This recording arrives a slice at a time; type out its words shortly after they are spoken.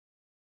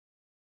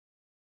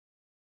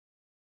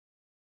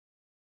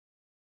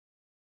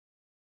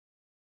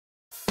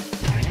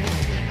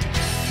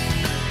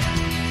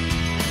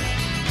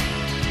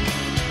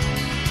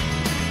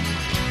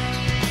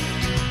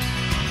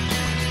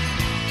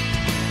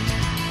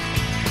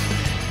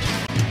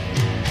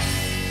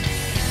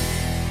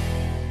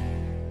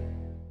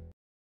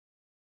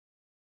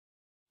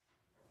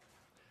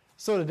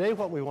So today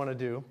what we want to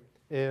do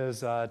is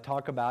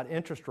talk about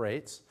interest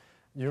rates.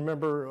 You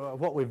remember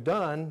what we've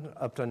done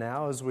up to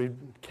now is we've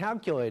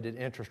calculated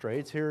interest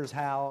rates. Here's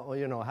how,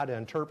 how to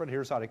interpret.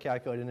 Here's how to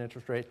calculate an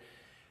interest rate.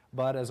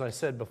 But as I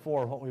said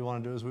before, what we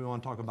want to do is we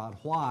want to talk about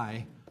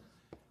why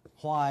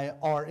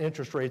are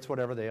interest rates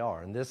whatever they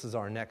are. And this is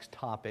our next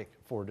topic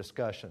for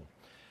discussion.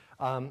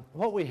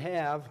 What we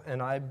have,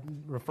 and I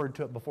referred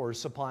to it before, is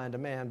supply and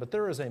demand, but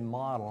there is a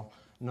model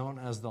known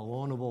as the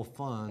loanable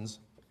funds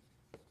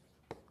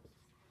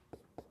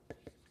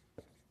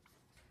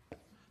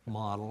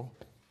model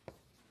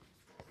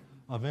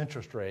of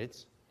interest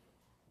rates.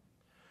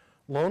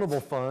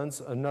 Loanable funds,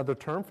 another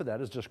term for that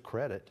is just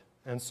credit.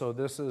 And so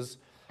this is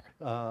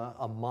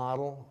a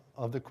model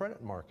of the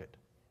credit market.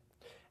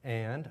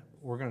 And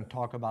we're going to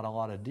talk about a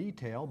lot of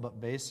detail,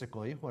 but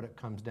basically what it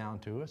comes down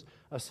to is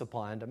a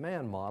supply and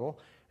demand model.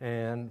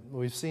 And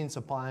we've seen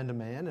supply and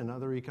demand in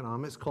other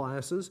economics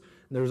classes.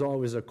 There's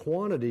always a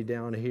quantity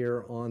down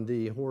here on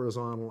the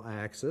horizontal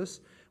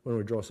axis when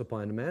we draw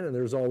supply and demand, and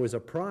there's always a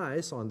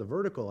price on the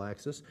vertical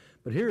axis.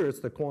 But here it's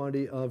the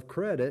quantity of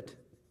credit,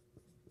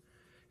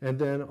 and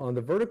then on the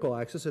vertical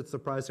axis it's the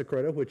price of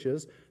credit, which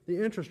is the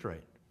interest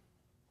rate.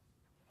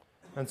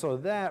 And so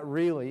that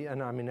really,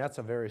 and I mean that's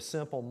a very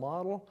simple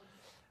model,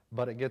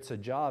 but it gets a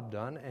job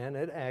done and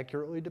it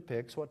accurately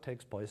depicts what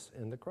takes place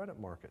in the credit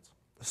markets.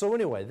 So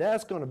anyway,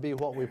 that's going to be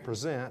what we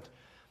present.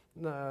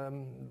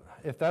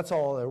 If that's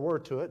all there were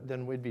to it,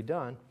 then we'd be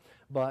done.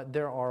 But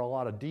there are a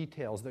lot of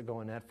details that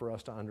go in that for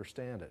us to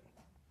understand it.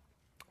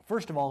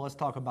 First of all, let's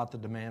talk about the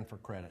demand for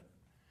credit.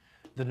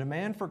 The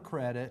demand for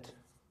credit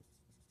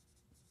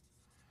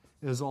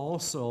is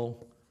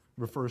also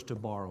refers to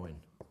borrowing.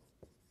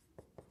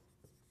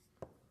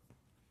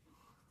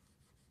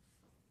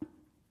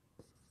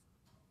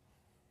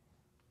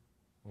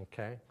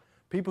 Okay?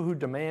 People who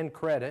demand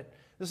credit,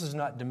 this is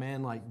not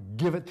demand like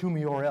give it to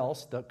me or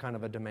else, that kind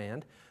of a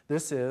demand.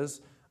 This is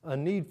a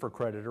need for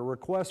credit, a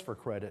request for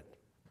credit,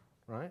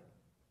 right?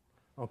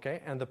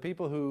 Okay, and the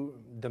people who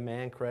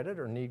demand credit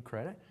or need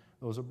credit,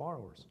 those are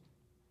borrowers.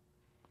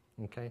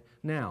 Okay,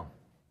 now,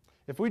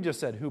 if we just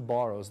said who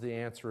borrows, the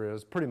answer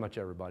is pretty much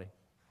everybody.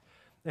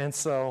 And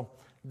so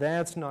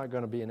that's not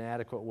going to be an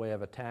adequate way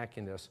of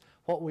attacking this.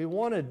 What we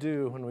want to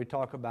do when we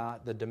talk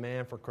about the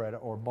demand for credit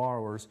or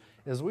borrowers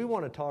is we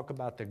want to talk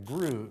about the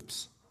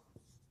groups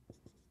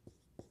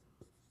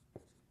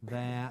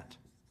that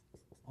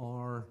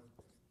are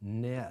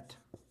net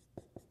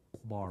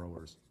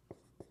borrowers.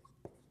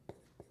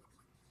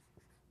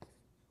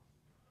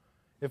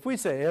 If we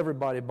say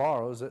everybody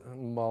borrows,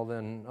 well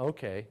then,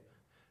 okay.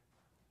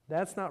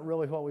 That's not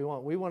really what we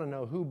want. We want to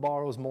know who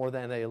borrows more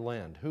than they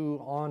lend, who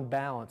on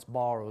balance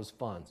borrows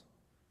funds.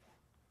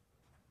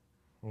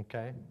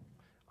 Okay?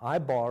 I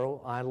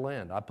borrow, I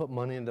lend. I put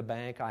money in the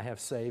bank, I have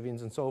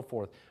savings and so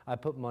forth. I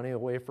put money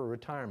away for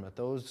retirement.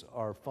 Those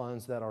are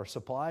funds that are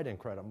supplied in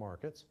credit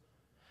markets.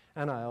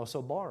 And I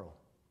also borrow.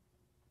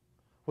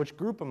 Which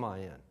group am I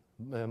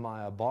in? Am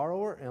I a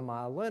borrower? Am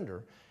I a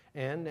lender?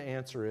 And the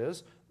answer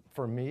is,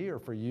 for me or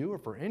for you or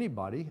for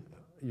anybody,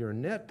 your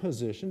net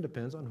position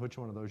depends on which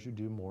one of those you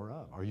do more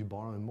of. Are you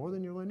borrowing more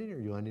than you're lending, or are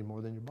you lending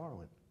more than you're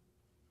borrowing?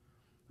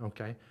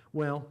 Okay,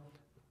 well,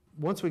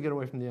 once we get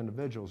away from the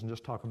individuals and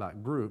just talk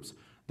about groups,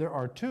 there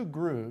are two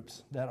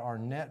groups that are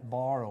net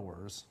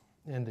borrowers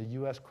in the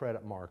U.S.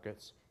 credit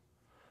markets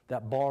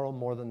that borrow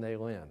more than they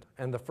lend.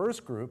 And the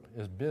first group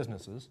is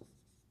businesses.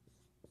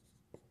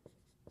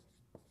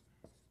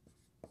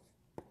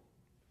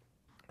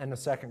 And the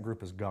second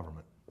group is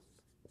government.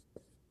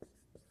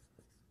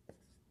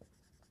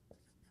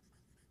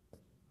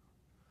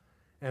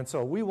 And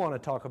so we want to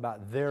talk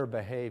about their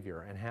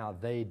behavior and how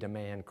they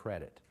demand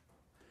credit,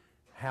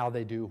 how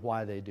they do,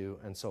 why they do,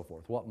 and so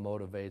forth, what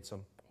motivates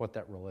them, what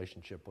that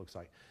relationship looks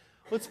like.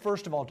 Let's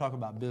first of all talk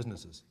about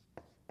businesses.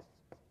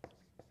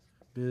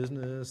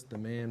 Business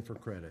demand for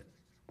credit.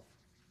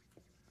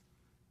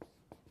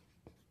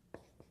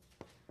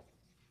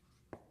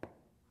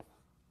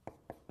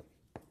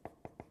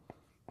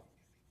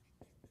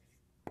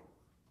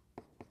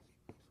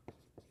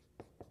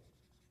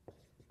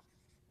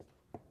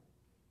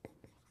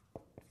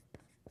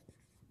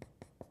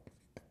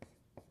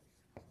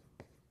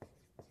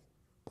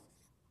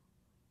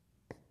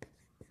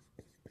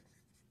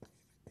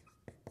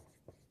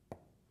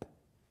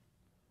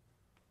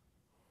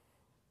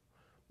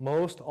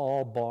 Most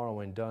all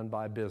borrowing done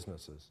by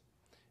businesses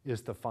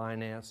is to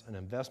finance an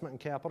investment in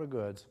capital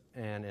goods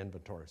and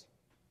inventories.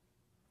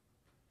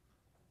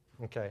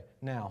 Okay,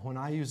 now when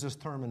I use this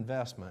term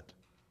investment,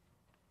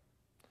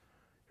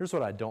 here's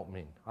what I don't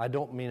mean. I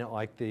don't mean it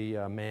like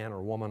the man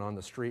or woman on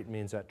the street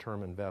means that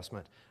term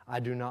investment. I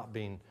do not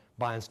mean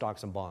buying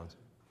stocks and bonds.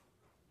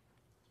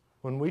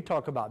 When we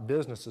talk about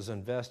businesses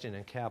investing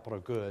in capital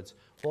goods,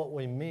 what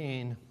we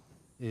mean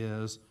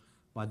is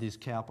by these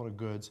capital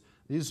goods,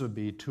 these would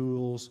be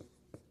tools,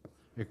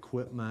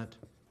 equipment,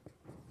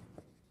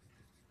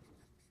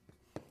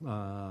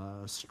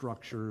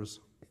 structures,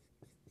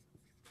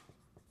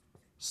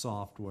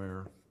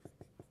 software,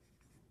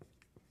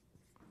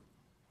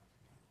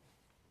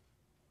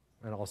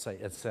 and I'll say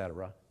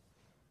etc.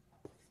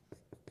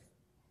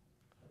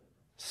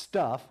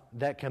 Stuff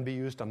that can be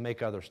used to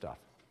make other stuff.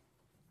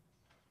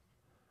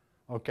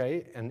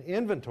 Okay, and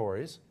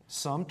inventories,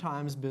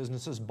 sometimes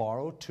businesses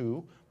borrow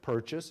to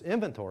purchase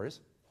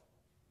inventories.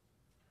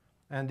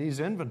 And these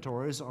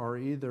inventories are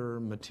either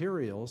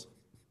materials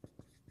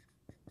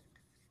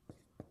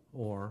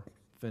or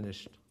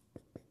finished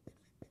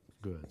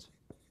goods.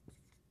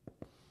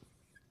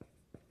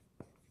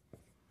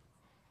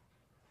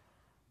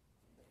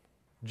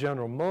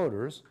 General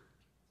Motors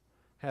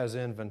has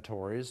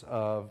inventories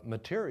of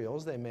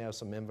materials. They may have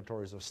some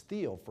inventories of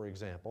steel, for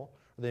example.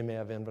 They may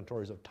have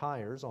inventories of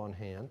tires on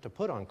hand to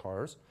put on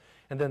cars.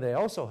 And then they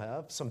also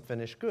have some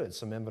finished goods,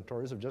 some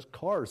inventories of just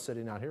cars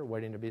sitting out here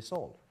waiting to be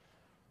sold.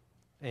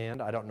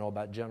 And I don't know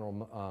about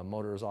General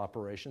Motors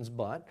operations,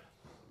 but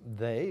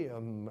they,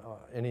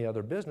 any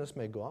other business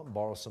may go out and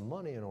borrow some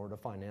money in order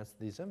to finance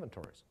these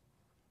inventories,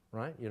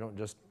 right? You don't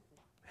just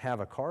have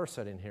a car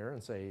sitting here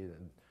and say,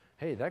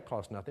 hey, that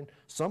costs nothing.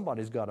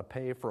 Somebody's got to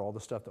pay for all the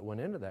stuff that went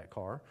into that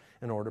car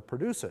in order to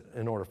produce it,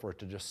 in order for it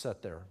to just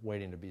sit there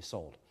waiting to be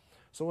sold.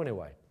 So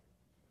anyway,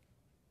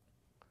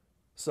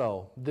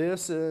 so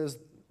this is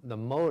the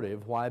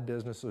motive why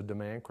businesses would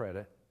demand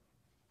credit.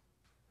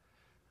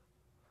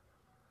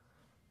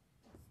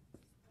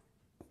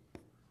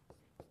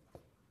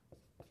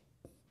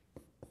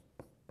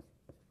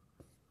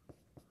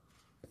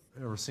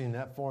 Ever seen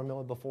that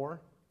formula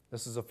before?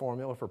 This is a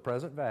formula for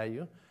present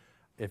value.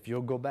 If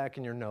you'll go back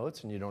in your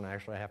notes, and you don't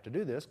actually have to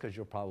do this because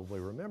you'll probably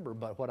remember,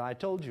 but what I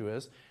told you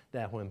is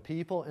that when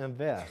people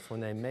invest,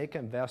 when they make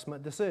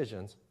investment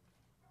decisions,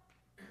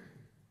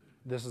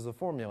 this is the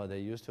formula they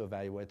use to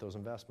evaluate those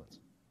investments.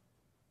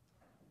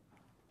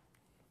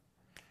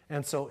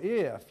 And so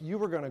if you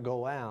were going to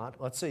go out,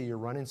 let's say you're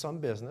running some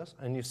business,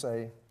 and you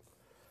say,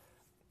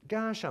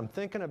 gosh, I'm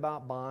thinking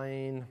about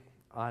buying,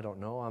 I don't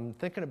know, I'm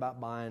thinking about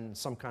buying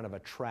some kind of a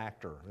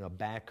tractor, a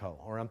backhoe,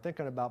 or I'm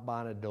thinking about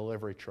buying a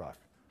delivery truck,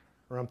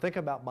 or I'm thinking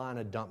about buying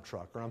a dump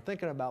truck, or I'm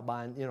thinking about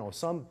buying,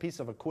 some piece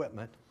of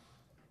equipment.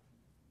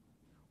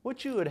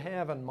 What you would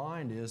have in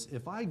mind is,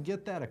 if I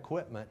get that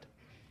equipment,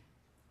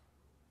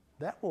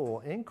 that will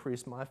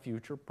increase my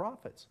future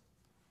profits.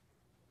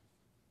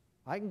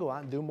 I can go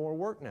out and do more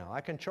work now.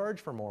 I can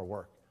charge for more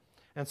work.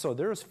 And so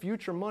there's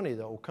future money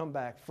that will come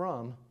back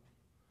from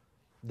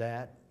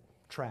that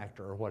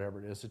tractor or whatever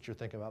it is that you're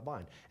thinking about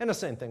buying. And the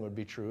same thing would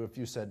be true if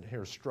you said,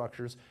 here's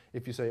structures.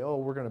 If you say, oh,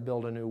 we're going to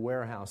build a new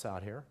warehouse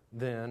out here,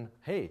 then,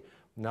 hey,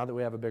 now that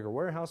we have a bigger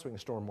warehouse, we can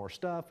store more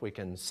stuff, we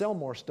can sell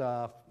more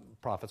stuff,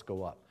 profits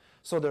go up.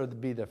 So there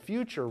would be the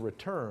future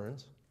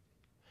returns.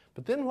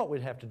 But then what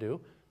we'd have to do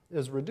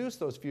is reduce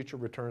those future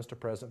returns to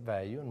present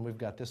value, and we've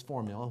got this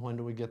formula. When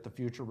do we get the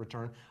future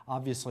return?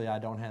 Obviously, I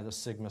don't have the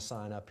sigma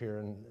sign up here,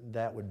 and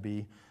that would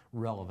be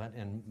relevant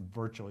in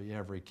virtually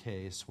every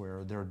case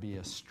where there would be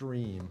a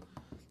stream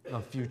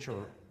of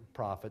future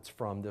profits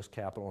from this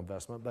capital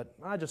investment, but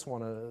I just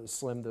want to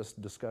slim this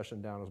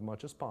discussion down as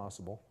much as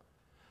possible.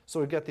 So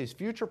we get these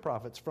future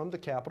profits from the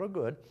capital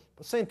good.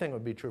 The same thing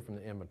would be true from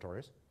the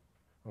inventories,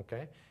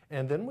 okay?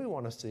 And then we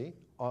want to see,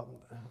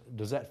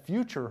 does that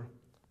future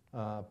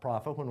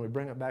profit, when we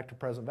bring it back to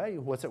present value,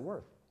 what's it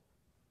worth?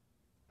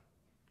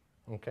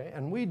 Okay,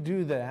 and we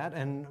do that,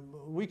 and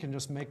we can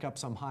just make up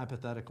some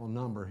hypothetical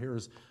number.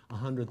 Here's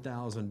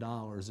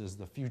 $100,000 is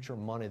the future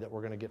money that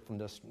we're going to get from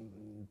this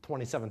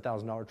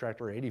 $27,000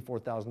 tractor, or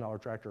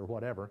 $84,000 tractor, or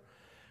whatever.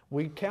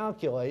 We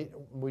calculate,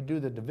 we do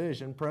the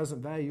division,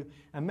 present value,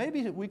 and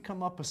maybe we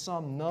come up with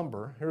some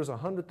number. Here's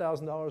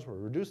 $100,000, we're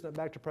reducing it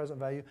back to present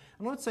value,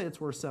 and let's say it's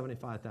worth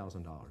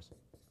 $75,000.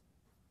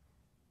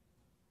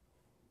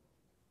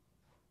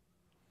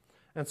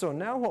 And so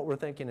now what we're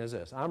thinking is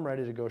this. I'm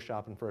ready to go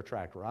shopping for a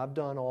tractor. I've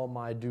done all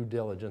my due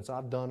diligence.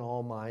 I've done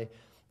all my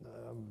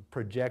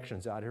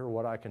projections out here,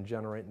 what I can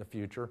generate in the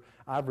future.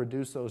 I've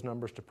reduced those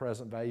numbers to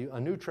present value. A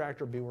new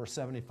tractor would be worth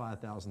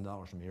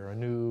 $75,000 from me, or a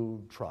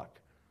new truck.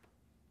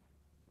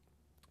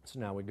 So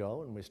now we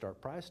go and we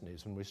start pricing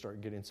these, and we start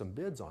getting some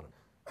bids on them.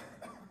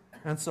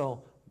 And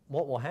so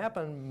what will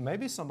happen,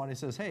 maybe somebody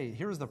says, hey,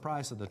 here's the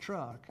price of the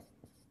truck,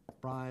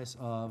 price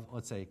of,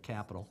 let's say,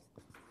 capital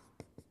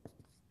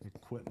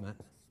equipment,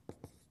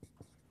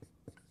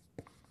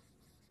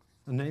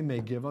 and they may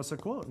give us a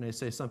quote, and they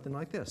say something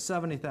like this,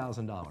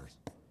 $70,000.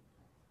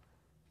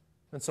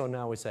 And so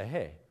now we say,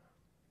 hey,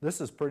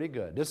 this is pretty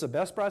good. This is the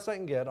best price I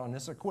can get on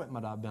this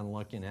equipment I've been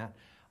looking at.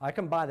 I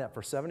can buy that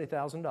for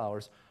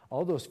 $70,000.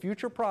 All those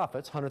future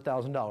profits,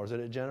 $100,000 that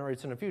it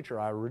generates in the future,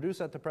 I reduce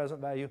that to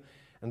present value,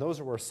 and those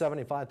are worth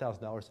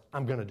 $75,000.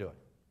 I'm going to do it.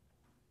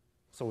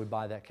 So we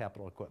buy that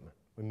capital equipment.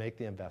 We make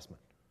the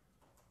investment.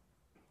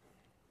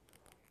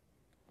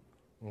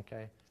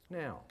 Okay,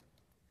 now,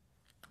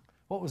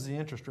 what was the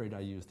interest rate I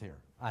used here?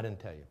 I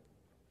didn't tell you.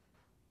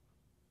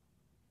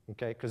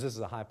 Okay, because this is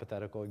a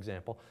hypothetical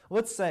example.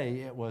 Let's say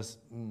it was,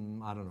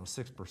 I don't know,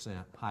 6%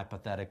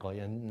 hypothetically,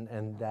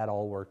 and that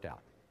all worked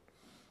out.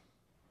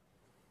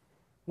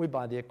 We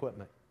buy the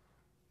equipment.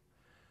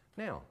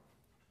 Now,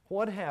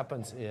 what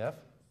happens if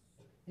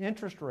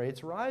interest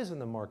rates rise in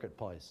the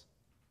marketplace?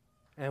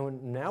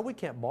 now we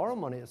can't borrow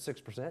money at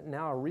 6%.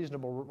 Now a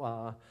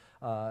reasonable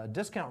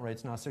discount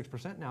rate's not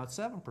 6%. Now it's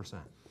 7%.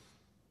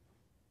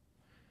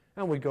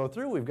 And we go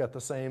through, we've got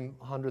the same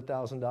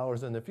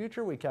 $100,000 in the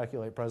future. We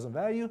calculate present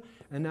value,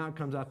 and now it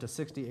comes out to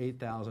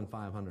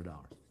 $68,500.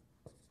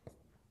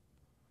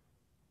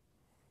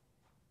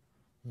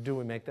 Do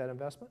we make that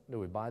investment? Do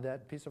we buy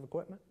that piece of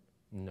equipment?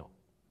 No.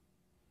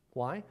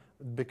 Why?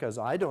 Because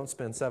I don't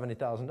spend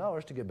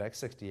 $70,000 to get back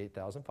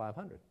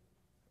 $68,500.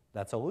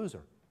 That's a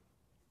loser.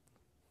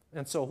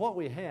 And so what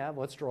we have,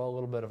 let's draw a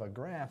little bit of a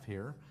graph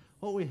here.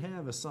 What we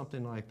have is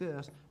something like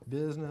this: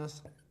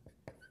 business,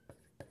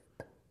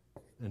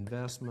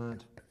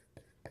 investment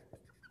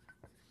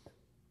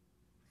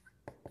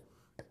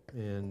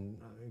in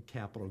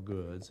capital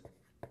goods,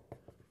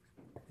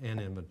 and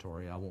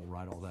inventory. I won't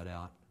write all that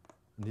out.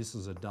 And this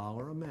is a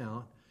dollar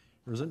amount.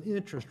 There's an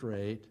interest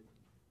rate.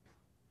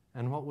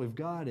 And what we've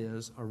got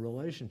is a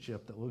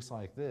relationship that looks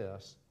like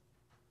this.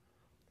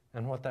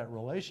 And what that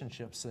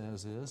relationship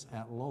says is,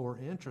 at lower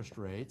interest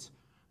rates,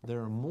 there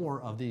are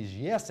more of these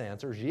yes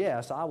answers.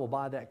 Yes, I will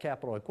buy that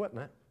capital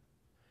equipment.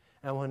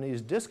 And when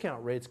these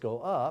discount rates go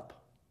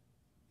up,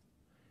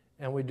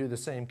 and we do the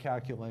same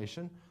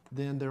calculation,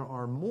 then there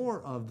are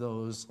more of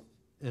those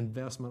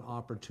investment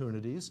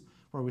opportunities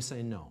where we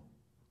say no.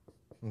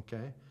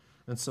 Okay?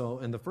 And so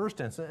in the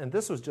first instance, and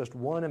this was just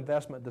one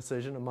investment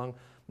decision among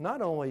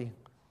not only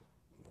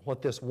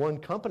what this one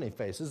company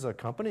faces. A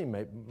company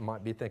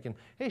might be thinking,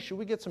 hey, should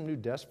we get some new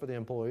desks for the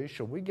employees?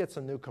 Should we get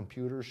some new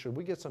computers? Should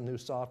we get some new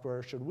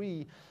software? Should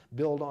we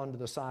build onto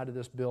the side of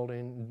this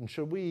building?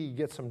 Should we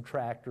get some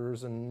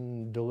tractors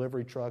and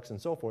delivery trucks and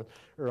so forth?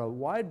 There are a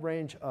wide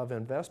range of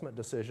investment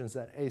decisions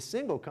that a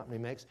single company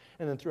makes,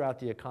 and then throughout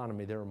the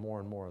economy there are more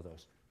and more of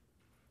those.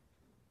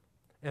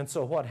 And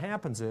so what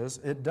happens is,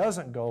 it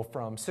doesn't go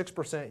from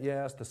 6%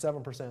 yes to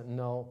 7%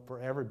 no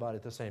for everybody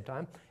at the same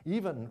time.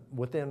 Even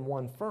within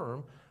one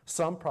firm,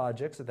 some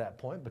projects at that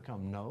point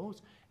become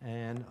no's,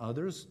 and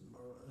others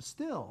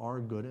still are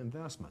good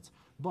investments.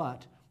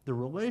 But the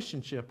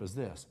relationship is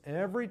this: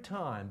 every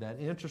time that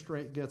interest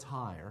rate gets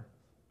higher,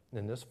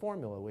 in this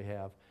formula we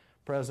have,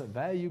 present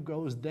value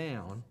goes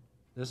down.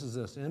 This is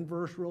this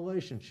inverse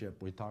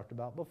relationship we talked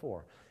about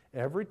before.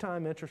 Every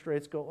time interest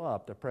rates go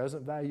up, the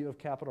present value of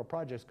capital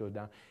projects goes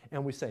down,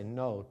 and we say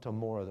no to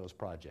more of those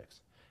projects.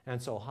 And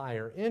so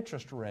higher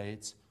interest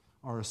rates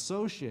are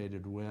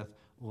associated with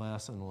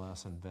less and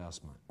less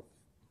investment.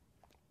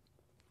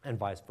 And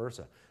vice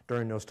versa.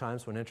 During those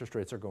times when interest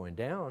rates are going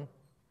down,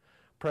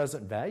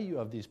 present value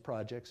of these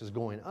projects is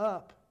going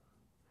up,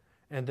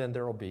 and then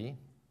there will be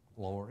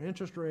lower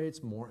interest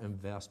rates, more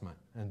investment.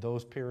 And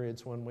those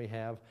periods when we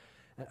have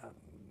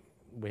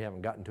we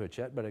haven't gotten to it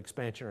yet, but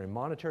expansionary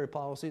monetary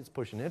policy, it's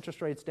pushing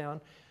interest rates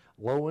down.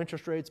 Low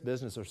interest rates,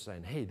 businesses are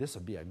saying, hey, this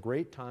would be a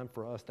great time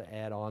for us to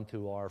add on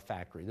to our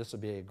factory. This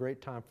would be a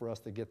great time for us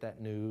to get that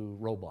new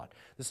robot.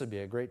 This would be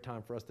a great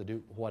time for us to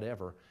do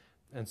whatever.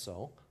 And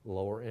so,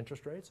 lower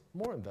interest rates,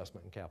 more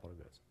investment in capital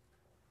goods.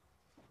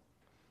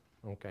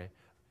 Okay.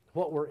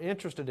 What we're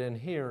interested in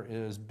here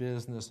is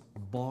business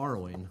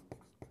borrowing.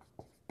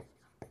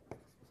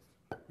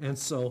 And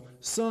so,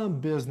 some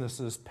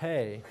businesses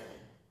pay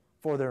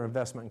for their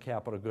investment in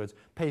capital goods,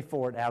 pay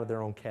for it out of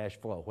their own cash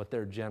flow, what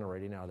they're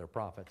generating out of their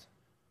profits.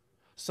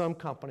 Some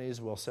companies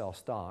will sell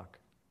stock.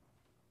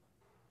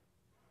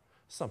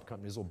 Some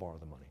companies will borrow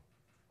the money.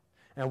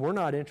 And we're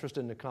not interested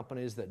in the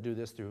companies that do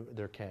this through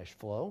their cash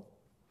flow.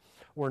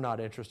 We're not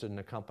interested in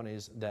the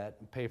companies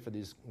that pay for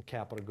these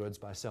capital goods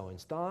by selling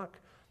stock.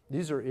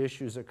 These are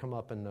issues that come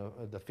up in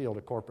the field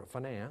of corporate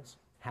finance.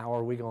 How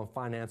are we going to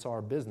finance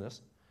our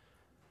business?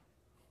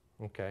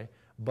 Okay.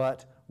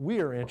 But we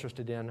are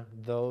interested in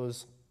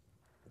those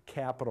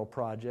capital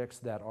projects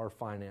that are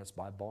financed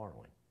by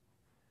borrowing.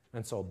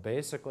 And so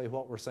basically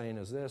what we're saying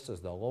is this, is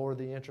the lower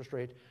the interest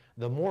rate,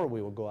 the more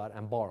we will go out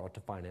and borrow to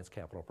finance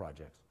capital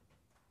projects.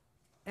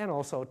 And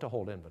also to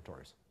hold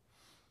inventories.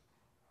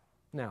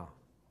 Now,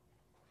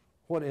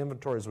 what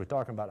inventories are we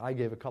talking about? I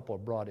gave a couple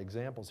of broad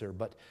examples here,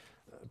 but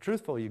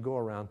truthfully, you go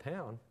around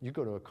town, you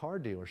go to a car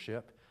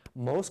dealership,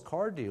 most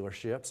car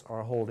dealerships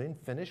are holding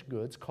finished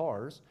goods,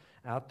 cars,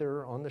 out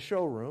there on the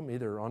showroom,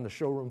 either on the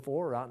showroom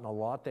floor or out in the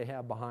lot they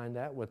have behind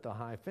that with the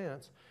high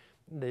fence.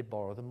 They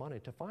borrow the money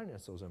to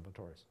finance those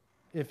inventories.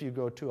 If you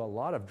go to a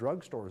lot of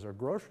drugstores or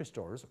grocery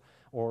stores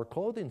or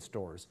clothing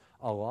stores,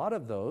 a lot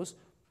of those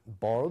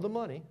borrow the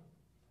money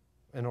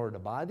in order to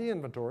buy the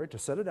inventory, to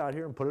set it out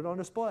here and put it on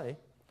display.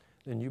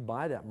 Then you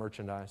buy that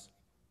merchandise,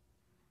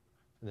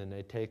 and then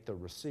they take the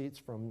receipts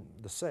from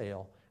the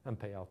sale and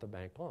pay off the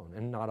bank loan.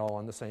 And not all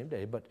on the same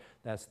day, but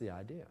that's the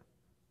idea.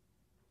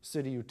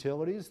 City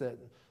Utilities that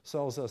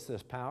sells us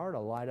this power to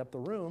light up the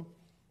room,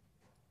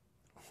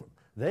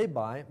 they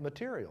buy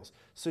materials.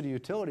 City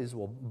Utilities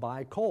will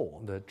buy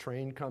coal. The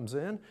train comes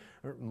in,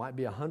 there might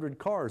be 100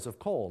 cars of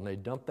coal, and they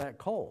dump that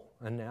coal.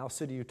 And now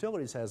City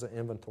Utilities has an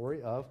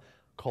inventory of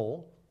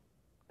coal,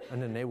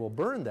 and then they will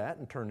burn that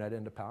and turn that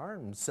into power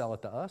and sell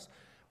it to us.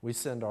 We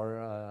send our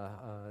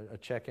a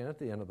check in at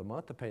the end of the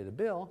month to pay the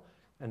bill,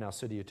 And now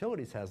City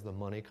Utilities has the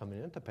money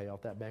coming in to pay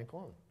off that bank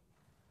loan.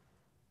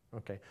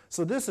 Okay,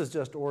 so this is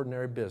just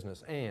ordinary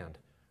business. And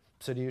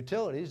City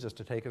Utilities, just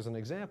to take as an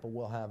example,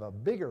 will have a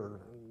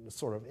bigger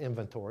sort of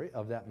inventory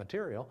of that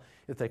material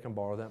if they can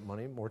borrow that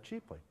money more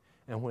cheaply.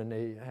 And when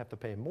they have to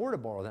pay more to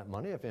borrow that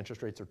money, if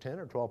interest rates are 10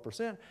 or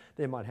 12%,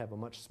 they might have a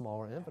much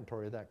smaller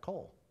inventory of that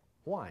coal.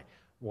 Why?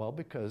 Well,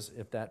 because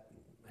if that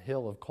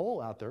hill of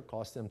coal out there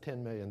costs them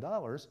 $10 million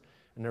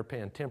and they're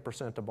paying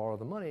 10% to borrow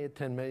the money, a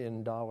 $10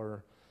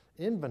 million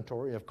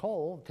inventory of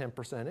coal,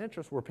 10%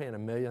 interest, we're paying $1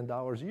 million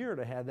a year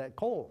to have that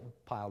coal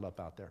piled up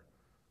out there.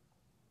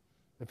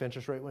 If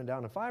interest rate went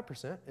down to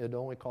 5%, it'd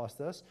only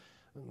cost us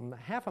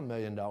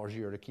 $500,000 a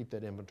year to keep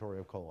that inventory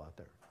of coal out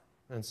there.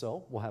 And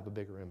so we'll have a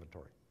bigger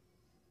inventory.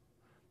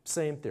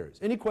 Same theories.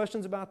 Any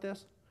questions about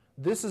this?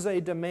 This is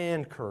a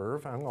demand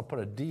curve. I'm going to put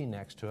a D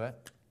next to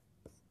it.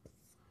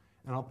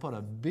 And I'll put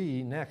a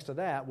B next to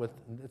that with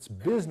its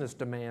business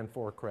demand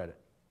for credit.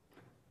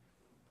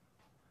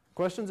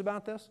 Questions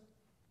about this?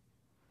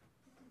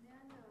 The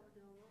demand of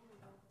the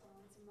loanable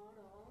funds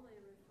model only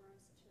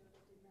refers to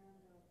the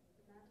demand of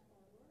net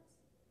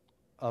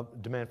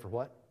borrowers? Demand for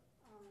what?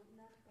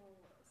 Net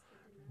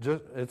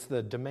borrowers. It's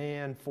the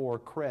demand for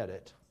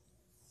credit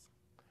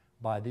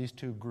by these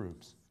two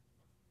groups.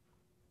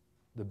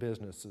 The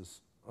businesses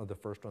are the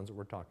first ones that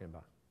we're talking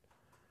about.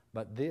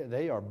 But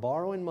they are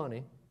borrowing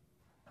money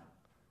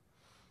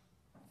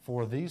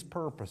for these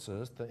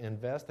purposes to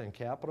invest in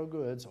capital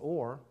goods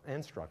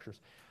and structures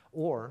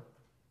or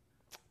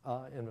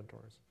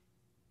inventories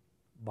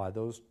by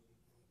those,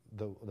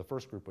 the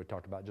first group we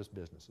talked about, just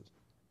businesses.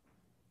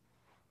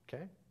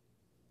 Okay?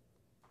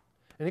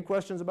 Any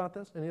questions about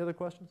this? Any other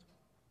questions?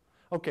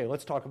 Okay,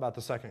 let's talk about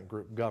the second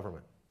group,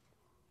 government.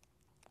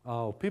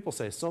 Oh, people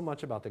say so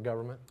much about the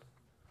government.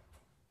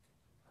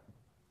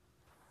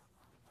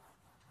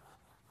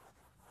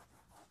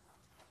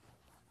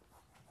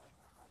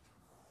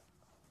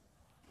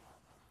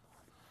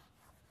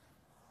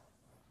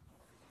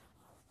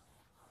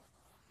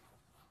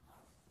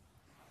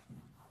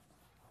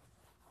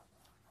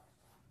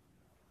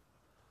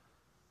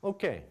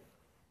 Okay,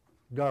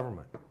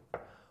 government.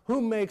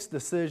 Who makes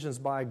decisions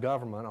by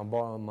government on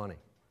borrowing money?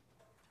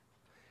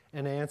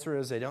 And the answer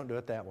is they don't do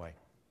it that way.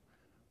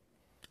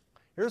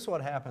 Here's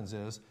what happens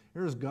is,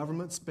 here's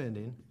government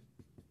spending.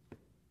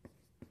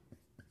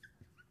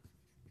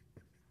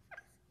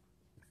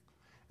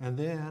 And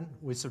then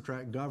we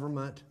subtract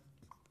government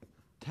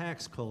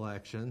tax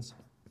collections.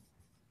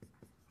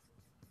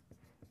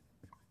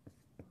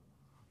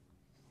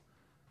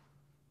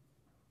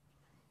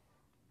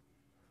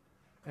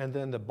 And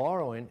then the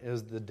borrowing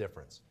is the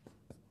difference,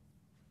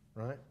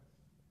 right?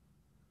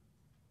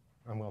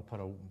 I'm going to put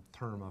a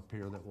term up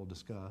here that we'll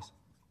discuss.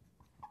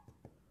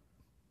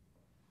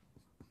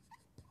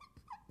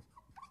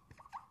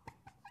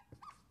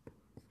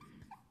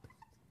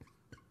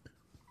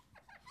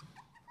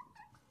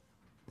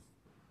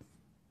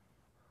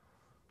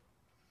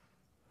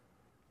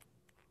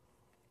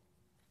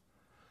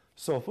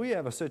 So if we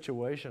have a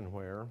situation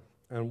where,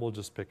 and we'll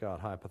just pick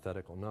out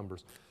hypothetical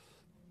numbers,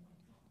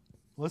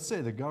 let's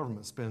say the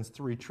government spends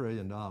 $3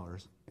 trillion.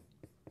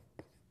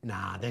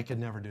 Nah, they could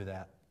never do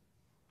that.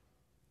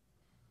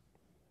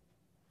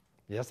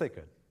 Yes, they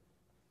could.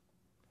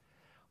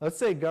 Let's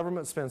say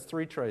government spends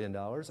 $3 trillion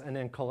and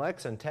then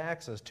collects and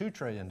taxes $2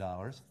 trillion.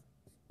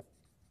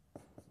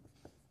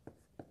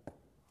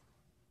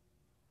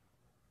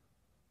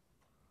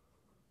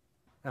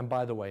 And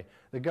by the way,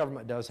 the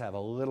government does have a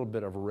little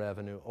bit of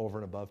revenue over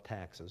and above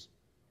taxes.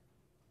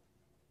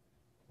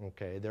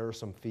 Okay, there are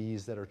some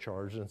fees that are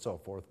charged and so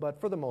forth,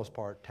 but for the most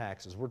part,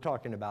 taxes. We're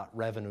talking about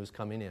revenues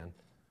coming in.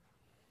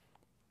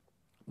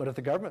 But if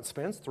the government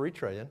spends $3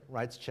 trillion,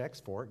 writes checks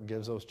for it,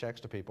 gives those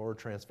checks to people or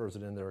transfers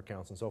it in their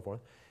accounts and so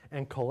forth,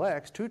 and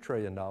collects $2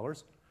 trillion,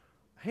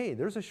 hey,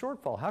 there's a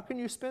shortfall. How can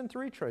you spend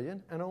 $3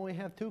 trillion and only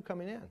have 2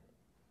 coming in?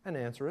 And the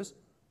answer is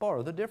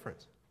borrow the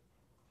difference.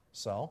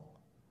 So,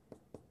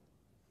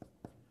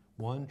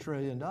 $1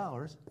 trillion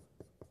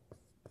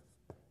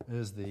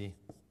is the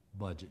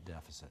budget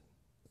deficit.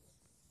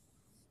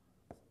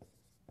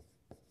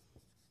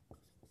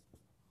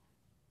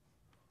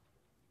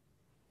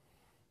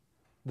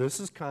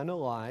 This is kind of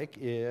like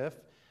if,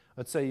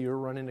 let's say you're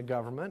running a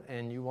government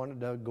and you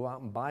wanted to go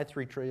out and buy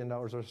 $3 trillion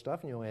worth of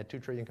stuff and you only had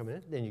 $2 trillion coming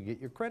in, then you get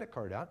your credit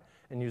card out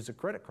and use the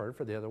credit card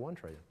for the other $1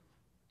 trillion.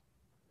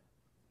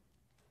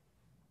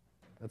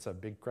 That's a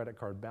big credit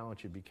card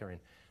balance you'd be carrying.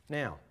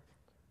 Now,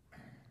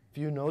 a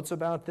few notes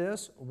about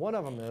this. One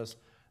of them is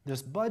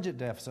this budget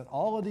deficit,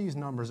 all of these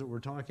numbers that we're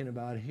talking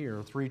about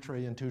here, 3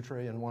 trillion, 2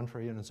 trillion, 1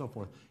 trillion, and so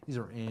forth, these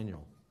are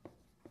annual.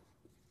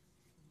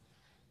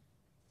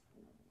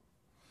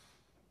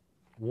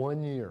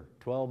 1 year,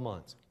 12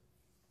 months.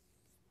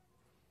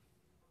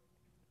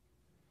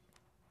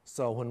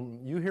 So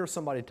when you hear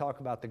somebody talk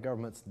about the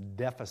government's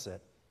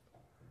deficit,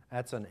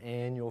 that's an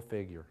annual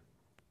figure.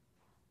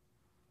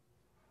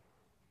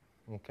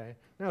 Okay?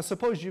 Now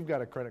suppose you've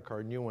got a credit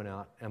card and you went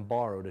out and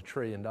borrowed $1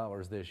 trillion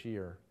this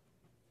year.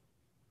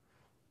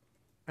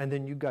 And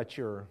then you got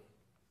your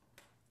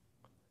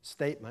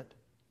statement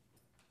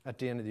at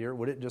the end of the year,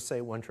 would it just say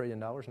 $1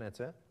 trillion and that's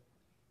it?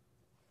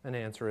 And the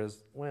answer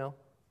is, well,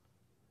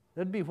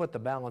 that'd be what the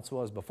balance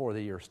was before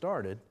the year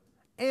started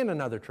and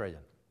another trillion,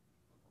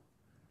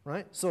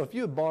 right? So if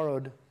you had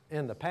borrowed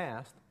in the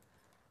past,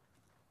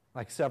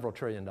 like several $1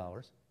 trillion,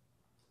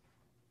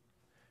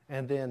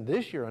 and then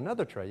this year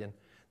another trillion,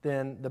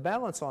 then the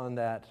balance on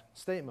that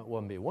statement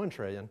wouldn't be $1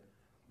 trillion,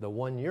 the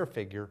 1 year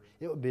figure,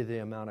 it would be the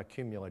amount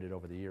accumulated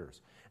over the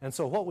years. And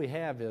so what we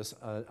have is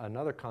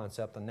another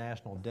concept, the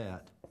national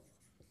debt.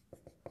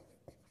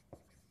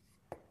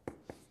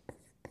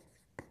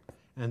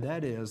 And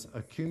that is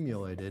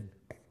accumulated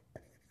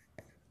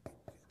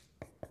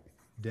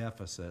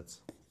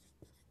deficits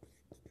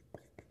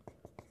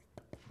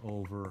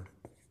over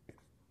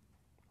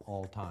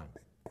all time.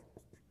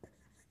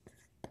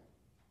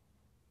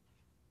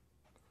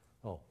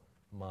 Oh,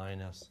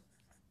 minus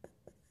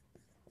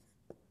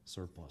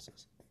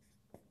surpluses.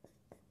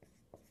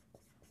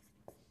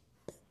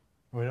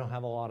 We don't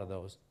have a lot of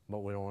those, but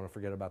we don't want to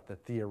forget about the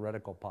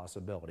theoretical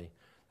possibility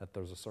that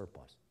there's a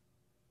surplus.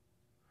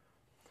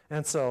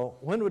 And so,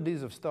 when would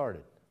these have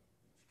started?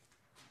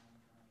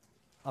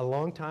 A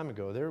long time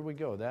ago. There we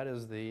go. That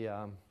is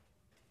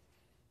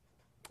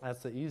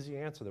that's the easy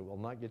answer that will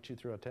not get you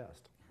through a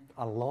test.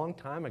 A long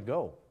time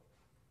ago.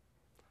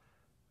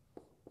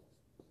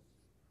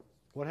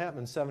 What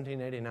happened in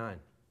 1789? When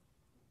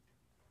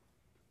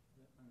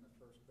the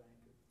first Bank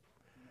of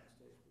the United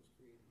States was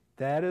created.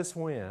 That is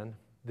when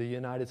the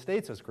United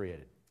States was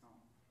created.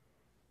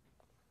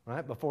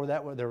 Right? Before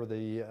that, there were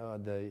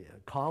the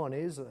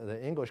colonies,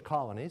 the English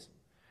colonies,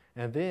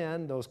 and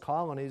then those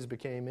colonies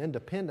became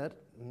independent,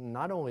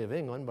 not only of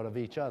England, but of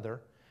each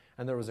other,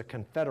 and there was a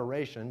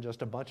confederation,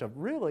 just a bunch of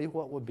really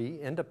what would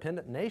be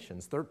independent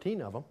nations,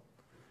 13 of them,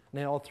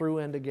 and they all threw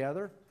in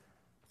together,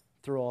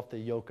 threw off the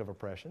yoke of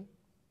oppression,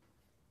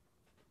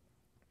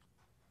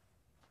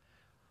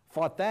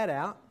 fought that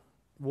out,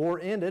 war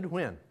ended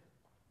when?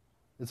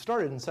 It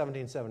started in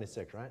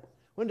 1776, right?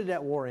 When did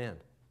that war end?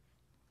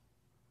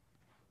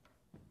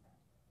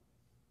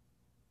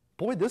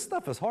 Boy, this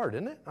stuff is hard,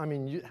 isn't it? I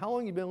mean, how long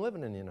have you been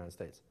living in the United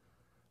States?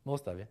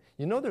 Most of you.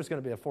 You know there's going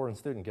to be a foreign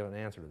student giving an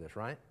answer to this,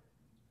 right?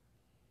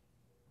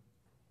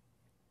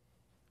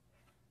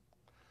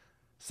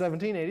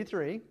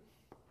 1783.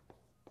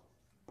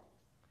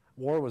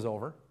 War was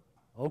over.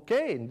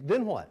 Okay,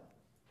 then what?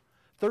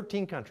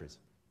 13 countries.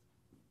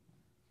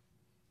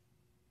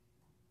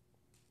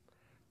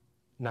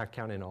 Not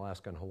counting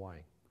Alaska and Hawaii.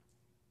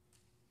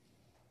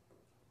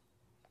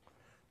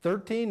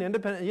 13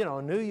 independent,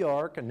 New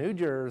York and New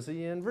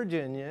Jersey and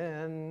Virginia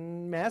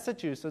and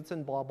Massachusetts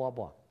and blah, blah,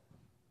 blah.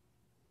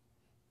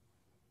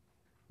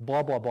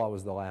 Blah, blah, blah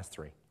was the last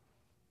three.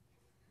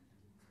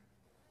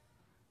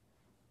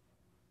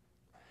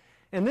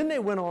 And then they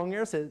went along there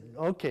and said,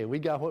 okay, we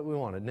got what we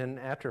wanted. And then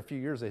after a few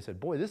years, they said,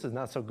 boy, this is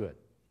not so good.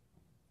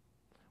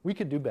 We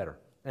could do better.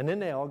 And then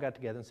they all got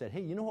together and said,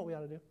 hey, you know what we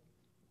ought to do?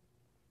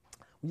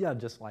 We ought to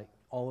just like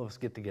all of us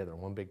get together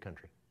in one big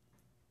country.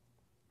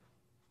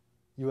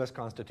 U.S.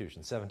 Constitution,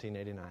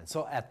 1789.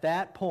 So at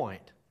that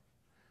point,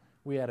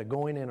 we had a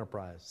going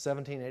enterprise,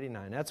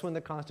 1789. That's when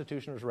the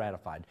Constitution was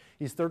ratified.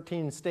 These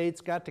 13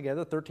 states got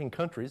together, 13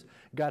 countries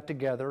got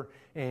together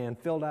and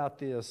filled out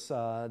this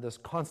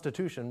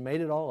Constitution,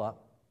 made it all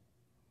up,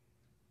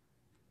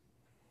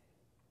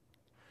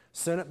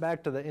 sent it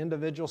back to the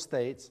individual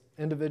states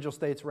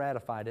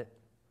ratified it,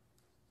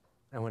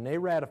 and when they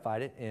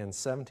ratified it in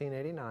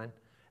 1789,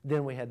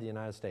 then we had the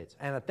United States.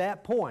 And at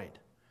that point,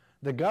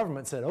 the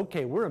government said,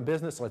 okay, we're in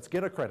business, let's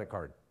get a credit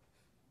card.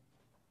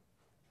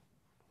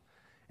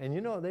 And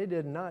they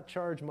did not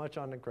charge much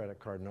on the credit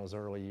card in those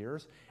early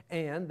years,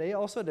 and they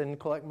also didn't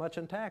collect much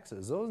in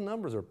taxes. Those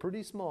numbers are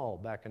pretty small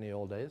back in the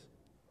old days.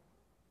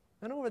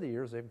 And over the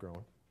years, they've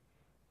grown.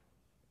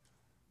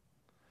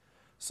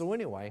 So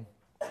anyway,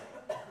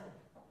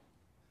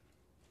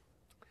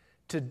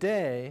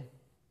 today,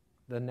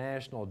 the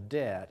national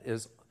debt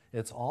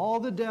it's all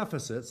the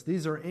deficits.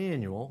 These are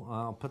annual.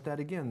 I'll put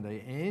that again,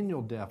 the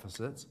annual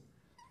deficits.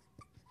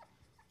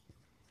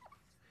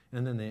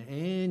 And then the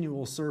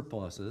annual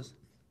surpluses.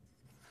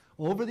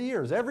 Over the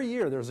years, every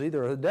year, there's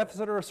either a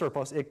deficit or a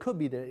surplus. It could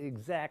be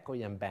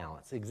exactly in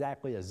balance,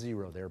 exactly a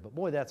zero there. But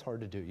boy, that's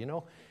hard to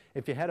do.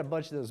 If you had a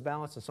budget that was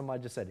balanced and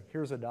somebody just said,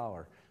 here's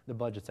 $1, the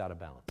budget's out of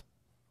balance.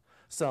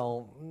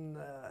 So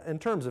in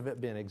terms of it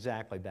being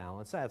exactly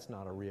balanced, that's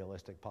not a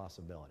realistic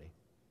possibility.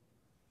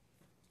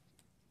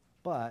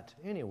 But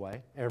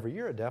anyway, every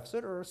year a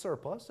deficit or a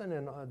surplus, and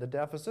then the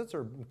deficits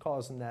are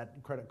causing that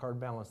credit card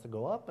balance to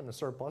go up, and the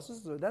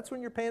surpluses, that's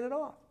when you're paying it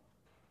off.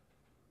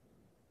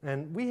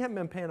 And we haven't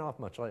been paying off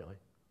much lately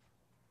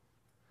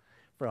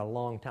for a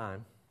long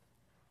time.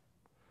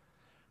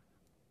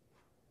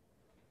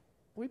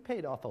 We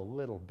paid off a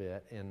little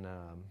bit in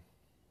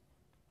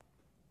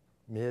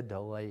mid to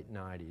late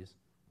 90s,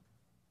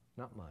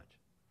 not much.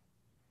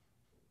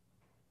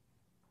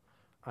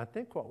 I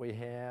think what we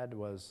had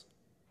was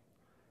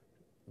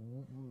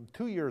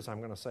 2 years, I'm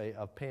going to say,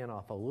 of paying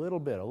off a little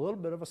bit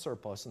of a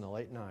surplus in the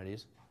late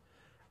 90s.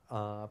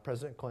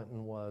 President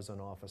Clinton was in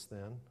office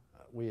then.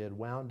 We had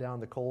wound down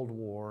the Cold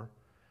War.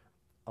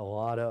 A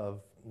lot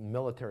of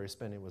military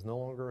spending was no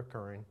longer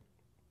occurring.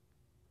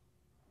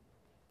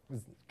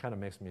 It kind of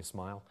makes me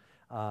smile.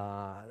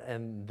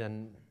 And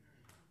then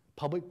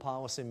public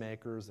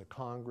policymakers, the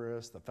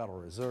Congress, the Federal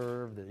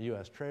Reserve, the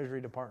U.S.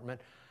 Treasury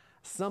Department,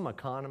 some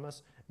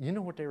economists, you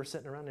know what they were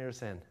sitting around there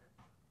saying?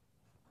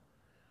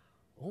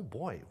 Oh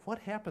boy, what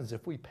happens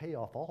if we pay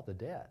off all the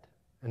debt?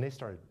 And they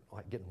started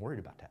like getting worried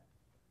about that.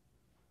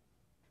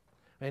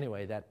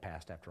 Anyway, that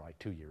passed after like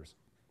 2 years.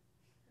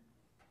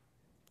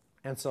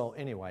 And so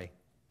anyway,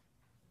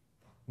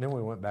 then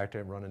we went back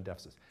to running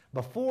deficits.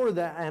 Before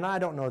that, and I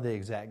don't know the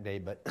exact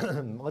date, but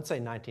let's say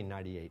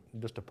 1998,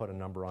 just to put a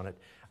number on it.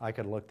 I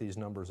could look these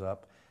numbers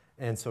up,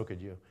 and so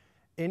could you.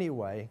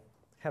 Anyway,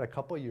 had a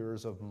couple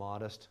years of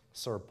modest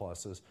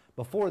surpluses.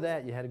 Before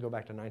that, you had to go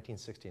back to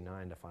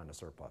 1969 to find a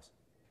surplus.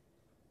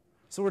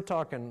 So we're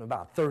talking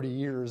about 30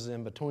 years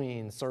in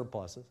between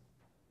surpluses.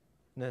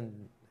 And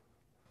then,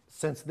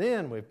 since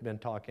then, we've been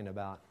talking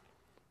about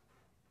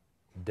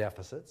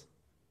deficits.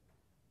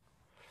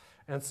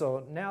 And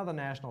so now the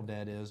national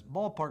debt is,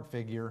 ballpark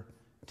figure,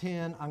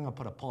 10, I'm going to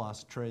put a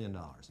plus, trillion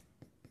dollars.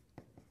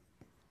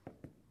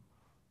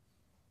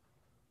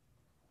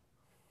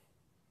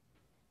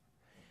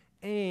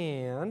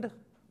 And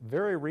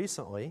very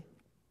recently,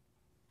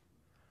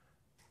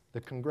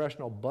 the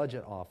Congressional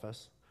Budget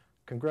Office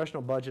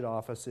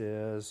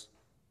is,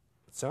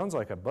 it sounds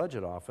like a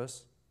budget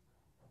office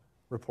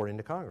reporting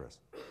to Congress.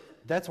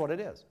 That's what it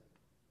is.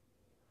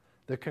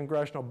 The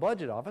Congressional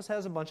Budget Office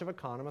has a bunch of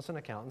economists and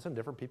accountants and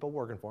different people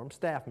working for them,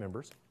 staff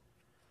members,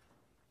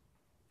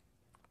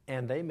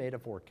 and they made a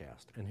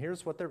forecast. And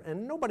here's what they're,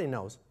 and nobody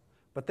knows,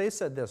 but they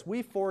said this: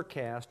 we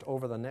forecast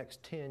over the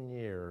next 10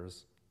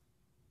 years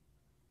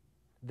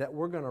that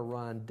we're going to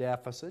run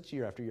deficits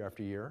year after year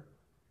after year,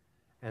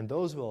 and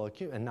those will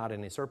accumulate, and not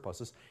any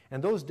surpluses,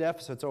 and those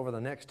deficits over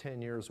the next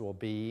 10 years will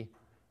be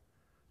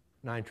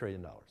 $9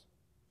 trillion.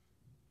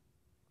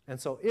 And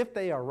so if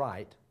they are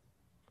right,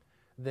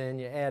 then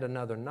you add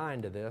another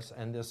 9 to this,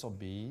 and this will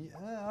be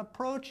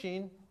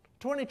approaching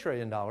 $20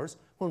 trillion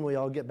when we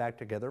all get back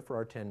together for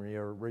our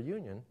 10-year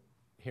reunion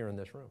here in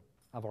this room.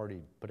 I've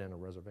already put in a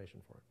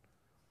reservation for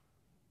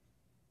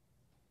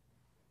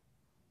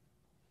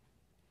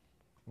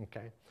it.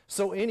 Okay?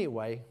 So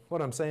anyway,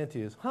 what I'm saying to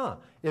you is,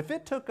 if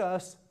it took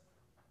us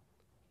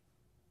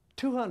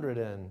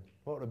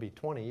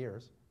 20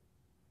 years,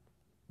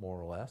 more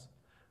or less,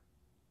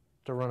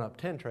 to run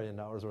up $10 trillion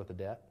worth of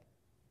debt,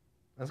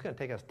 it's going to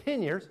take us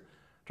 10 years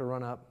to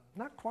run up,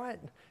 not quite.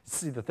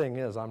 See, the thing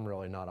is, I'm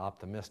really not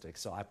optimistic,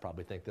 so I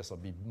probably think this will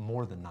be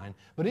more than 9.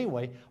 But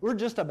anyway, we're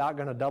just about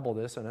going to double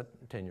this in a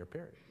 10-year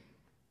period.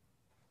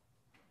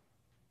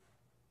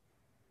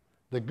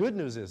 The good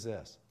news is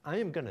this: I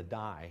am going to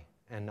die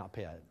and not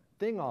pay a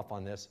thing off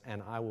on this,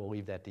 and I will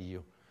leave that to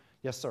you.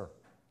 Yes, sir?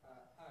 How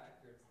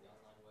accurate is the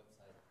online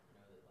website,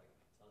 that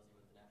tells you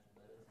what the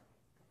national debt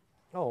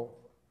is? Oh,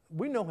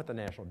 we know what the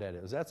national debt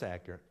is. That's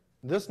accurate.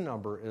 This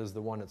number is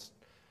the one that's,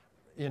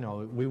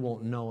 we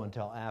won't know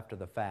until after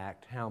the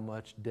fact how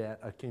much debt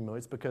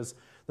accumulates, because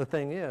the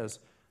thing is,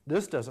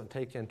 this doesn't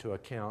take into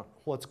account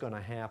what's going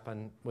to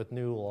happen with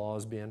new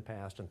laws being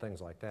passed and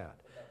things like that.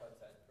 But that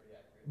website's pretty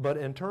accurate. But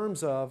in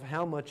terms of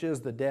how much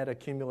is the debt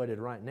accumulated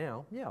right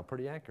now, yeah,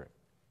 pretty accurate.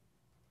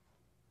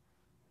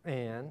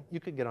 And you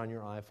could get on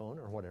your iPhone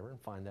or whatever and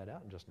find that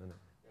out in just a minute.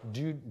 Yeah.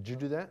 Did you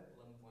do that?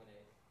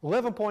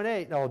 11.8.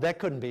 11.8. No, that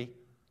couldn't be.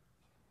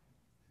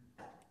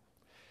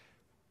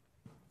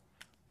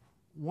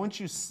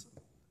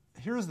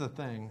 Here's the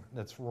thing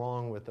that's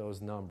wrong with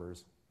those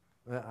numbers.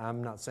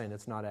 I'm not saying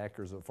it's not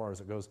accurate as far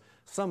as it goes.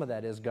 Some of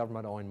that is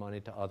government owing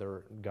money to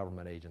other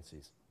government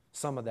agencies.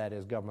 Some of that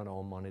is government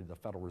owing money to the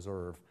Federal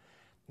Reserve.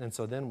 And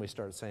so then we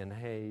start saying,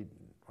 hey,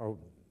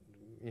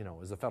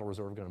 is the Federal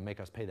Reserve going to make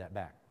us pay that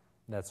back?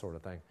 That sort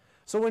of thing.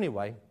 So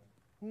anyway,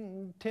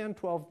 10,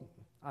 12,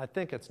 I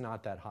think it's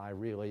not that high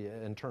really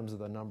in terms of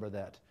the number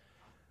that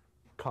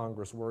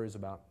Congress worries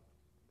about,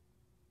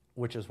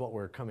 which is what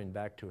we're coming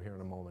back to here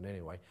in a moment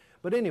anyway.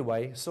 But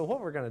anyway, so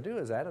what we're going to do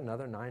is add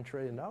another $9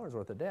 trillion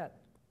worth of debt.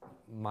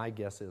 My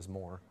guess is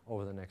more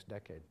over the next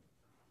decade.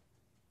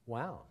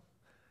 Wow.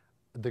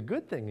 The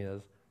good thing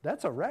is,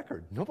 that's a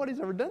record. Nobody's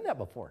ever done that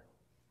before.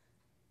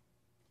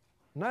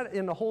 Not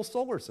in the whole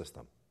solar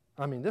system.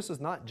 I mean, this is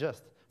not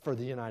just for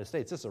the United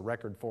States. This is a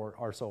record for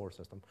our solar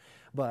system,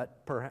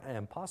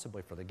 and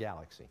possibly for the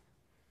galaxy.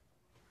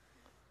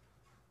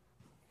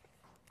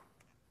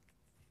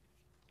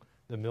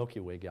 The Milky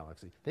Way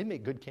galaxy. They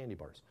make good candy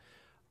bars.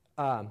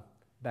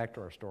 Back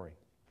to our story.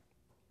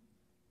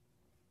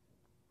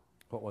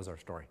 What was our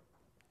story?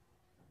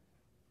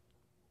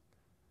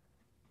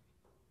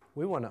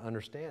 We want to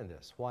understand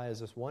this. Why is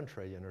this 1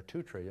 trillion or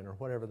 2 trillion or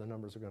whatever the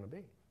numbers are going to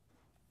be?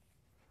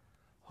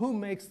 Who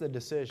makes the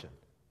decision?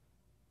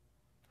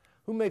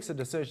 Who makes a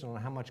decision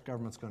on how much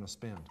government's going to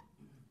spend?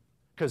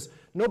 Because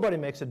nobody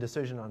makes a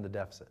decision on the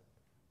deficit.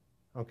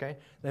 Okay?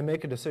 They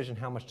make a decision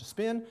how much to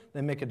spend.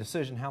 They make a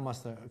decision how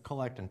much to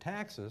collect in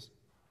taxes.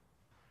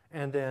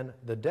 And then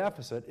the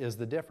deficit is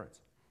the difference.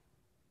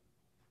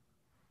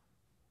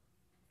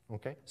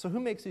 Okay? So who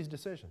makes these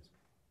decisions?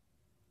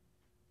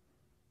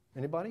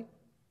 Anybody?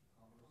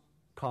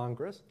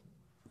 Congress.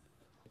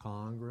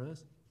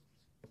 Congress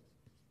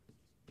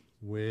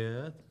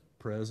with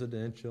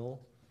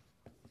presidential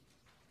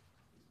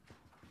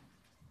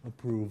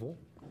approval.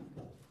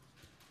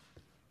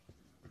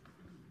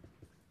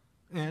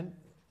 And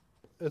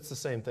it's the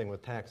same thing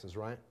with taxes,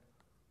 right?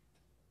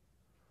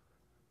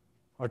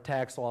 Our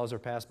tax laws are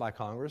passed by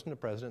Congress and the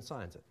president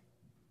signs it.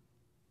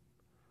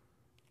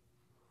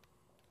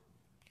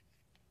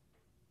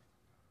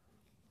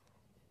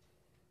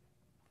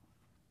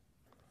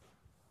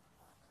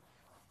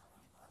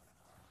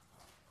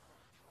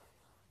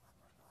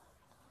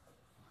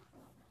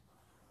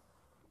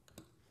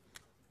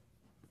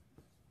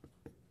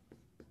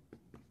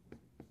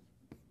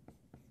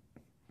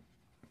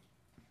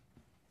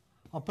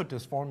 I'll put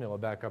this formula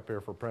back up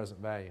here for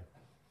present value.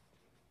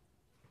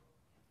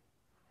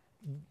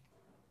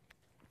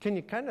 Can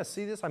you kind of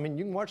see this? I mean,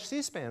 you can watch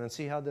C-SPAN and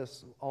see how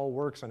this all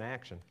works in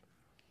action.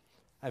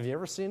 Have you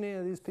ever seen any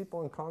of these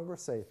people in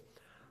Congress say,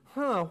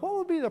 what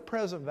would be the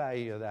present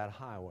value of that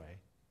highway?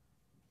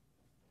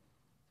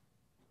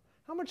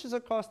 How much does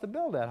it cost to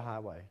build that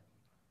highway?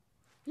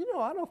 You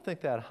know, I don't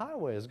think that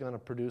highway is going to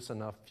produce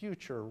enough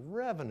future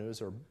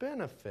revenues or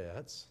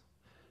benefits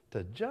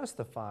to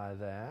justify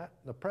that.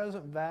 The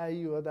present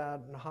value of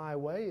that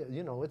highway,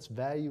 you know, its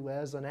value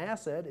as an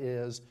asset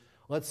is,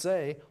 let's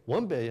say,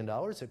 $1 billion.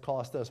 It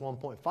cost us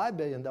 $1.5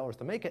 billion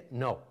to make it.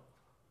 No.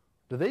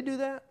 Do they do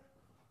that?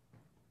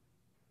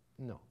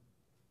 No.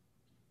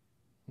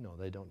 No,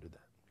 they don't do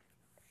that.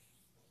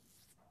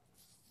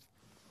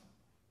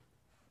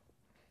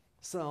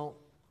 So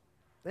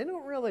they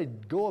don't really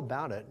go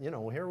about it. You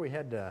know, here we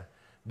had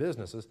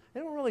businesses. They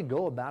don't really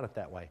go about it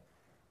that way.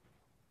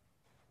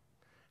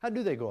 How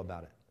do they go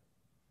about it?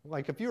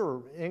 Like if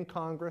you're in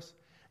Congress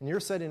and you're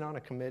sitting on a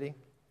committee,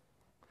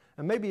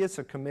 and maybe it's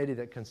a committee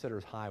that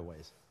considers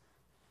highways,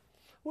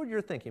 what would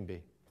your thinking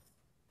be?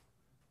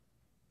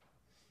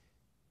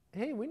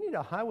 Hey, we need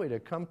a highway to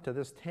come to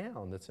this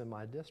town that's in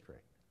my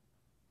district.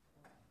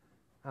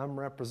 I'm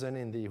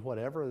representing the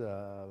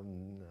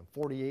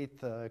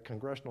 48th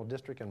Congressional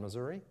District in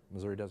Missouri.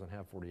 Missouri doesn't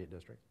have 48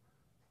 districts.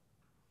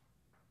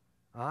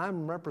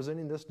 I'm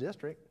representing this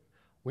district.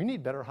 We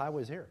need better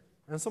highways here.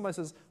 And somebody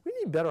says, we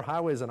need better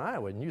highways in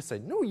Iowa. And you say,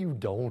 no, you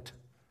don't.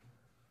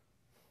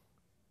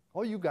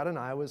 All you got in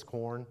Iowa is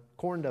corn.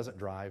 Corn doesn't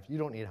drive. You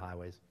don't need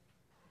highways.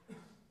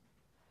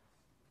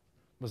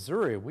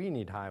 Missouri, we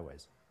need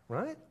highways,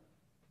 right?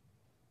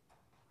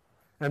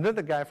 And then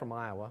the guy from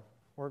Iowa,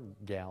 or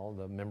gal,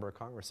 the member of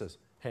Congress, says,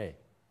 hey,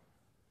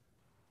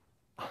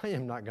 I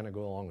am not going to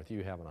go along with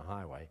you having a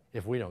highway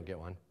if we don't get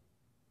one.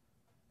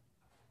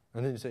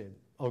 And then you say,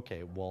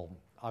 okay, well,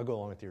 I'll go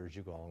along with yours,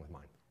 you go along with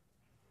mine.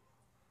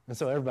 And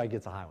so everybody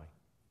gets a highway.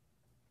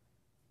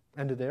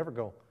 And do they ever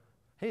go,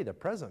 hey, the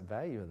present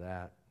value of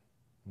that,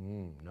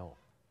 no,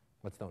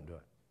 let's don't do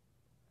it.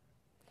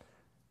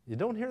 You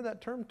don't hear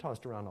that term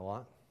tossed around a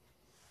lot.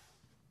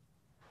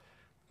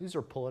 These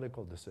are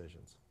political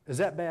decisions. Is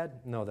that bad?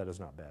 No, that is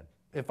not bad.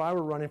 If I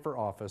were running for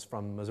office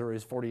from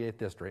Missouri's 48th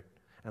district,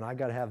 and I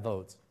got to have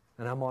votes,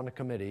 and I'm on a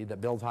committee that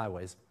builds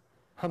highways,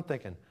 I'm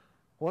thinking,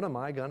 what am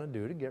I going to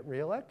do to get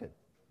reelected?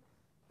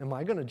 Am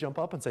I going to jump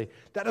up and say,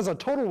 that is a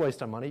total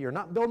waste of money. You're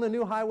not building a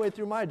new highway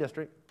through my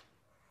district?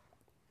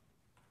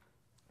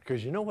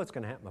 Because you know what's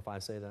going to happen if I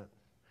say that?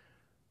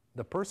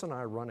 The person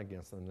I run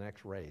against in the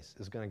next race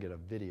is going to get a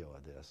video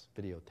of this,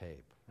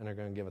 videotape, and they're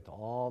going to give it to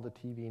all the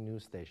TV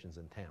news stations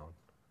in town.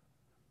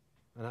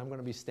 And I'm going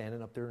to be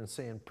standing up there and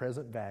saying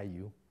present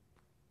value.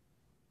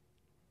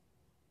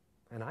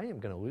 And I am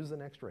going to lose the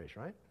next race,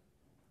 right?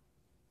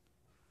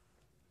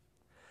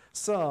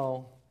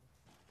 So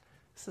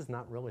this is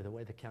not really the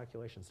way the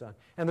calculation's done.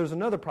 And there's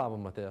another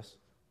problem with this.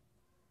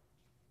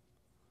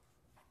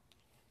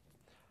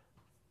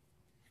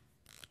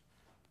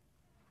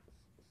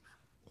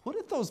 What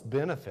if those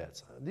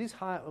benefits,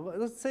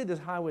 let's say this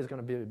highway is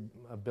going to be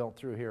built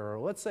through here, or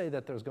let's say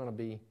that there's going to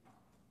be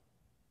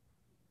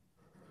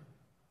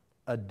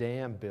a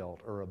dam built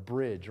or a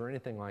bridge or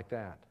anything like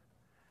that.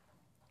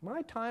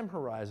 My time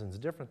horizon is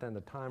different than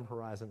the time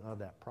horizon of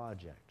that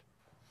project.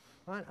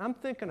 Right? I'm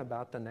thinking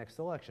about the next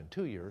election,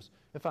 2 years.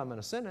 If I'm in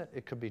a Senate,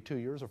 it could be 2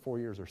 years or 4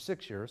 years or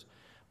 6 years.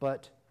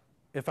 But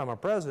if I'm a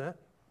president,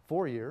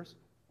 4 years,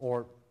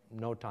 or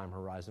no time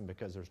horizon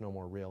because there's no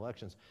more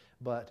re-elections.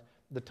 But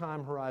the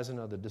time horizon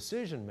of the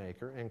decision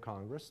maker in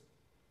Congress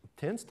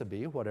tends to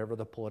be whatever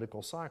the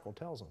political cycle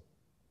tells them.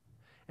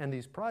 And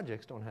these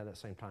projects don't have that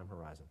same time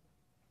horizon.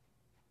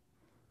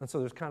 And so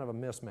there's kind of a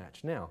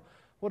mismatch. Now,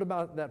 what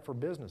about that for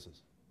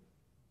businesses?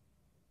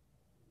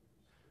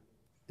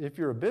 If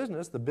you're a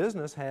business, the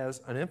business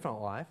has an infinite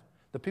life.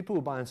 The people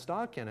who buy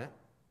stock in it,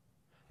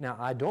 now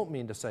I don't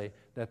mean to say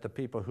that the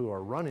people who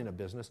are running a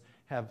business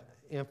have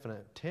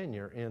infinite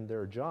tenure in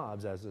their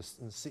jobs as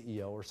a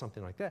CEO or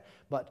something like that.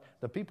 But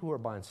the people who are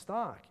buying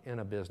stock in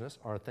a business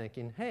are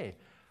thinking, hey,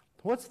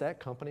 what's that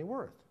company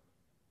worth?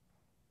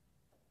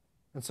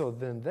 And so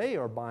then they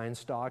are buying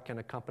stock in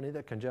a company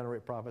that can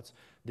generate profits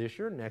this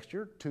year, next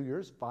year, 2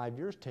 years, 5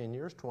 years, 10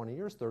 years, 20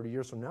 years, 30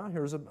 years from now.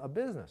 Here's a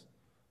business.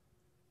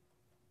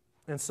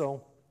 And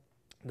so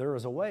there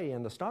is a way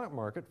in the stock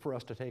market for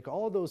us to take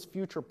all those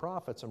future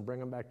profits and bring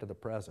them back to the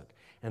present.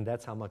 And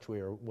that's how much we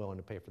are willing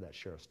to pay for that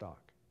share of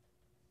stock.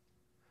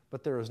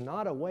 But there is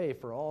not a way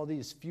for all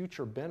these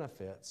future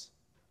benefits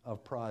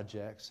of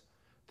projects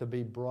to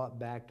be brought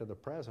back to the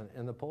present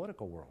in the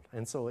political world.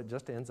 And so it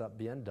just ends up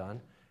being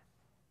done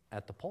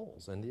at the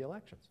polls and the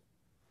elections.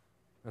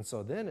 And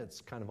so then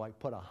it's kind of like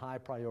put a high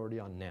priority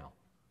on now.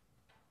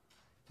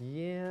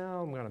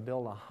 Yeah, I'm going to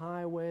build a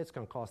highway. It's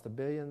going to cost $1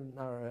 billion.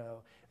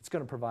 It's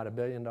going to provide $1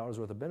 billion worth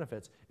of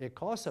benefits. It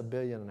costs $1.5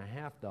 billion,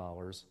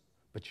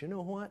 but you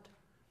know what?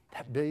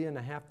 That $1.5 billion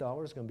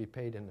is going to be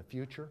paid in the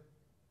future.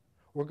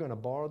 We're going to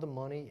borrow the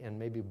money and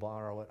maybe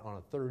borrow it on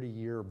a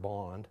 30-year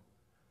bond,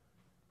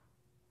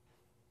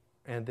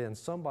 and then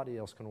somebody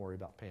else can worry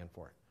about paying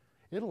for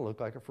it. It'll look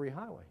like a free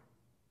highway.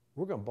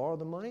 We're going to borrow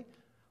the money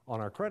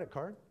on our credit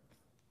card.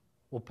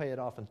 We'll pay it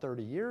off in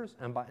 30 years,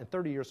 and in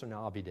 30 years from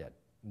now, I'll be dead,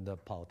 the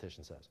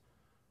politician says.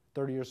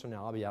 30 years from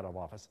now, I'll be out of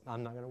office.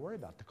 I'm not going to worry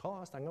about the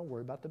cost. I'm going to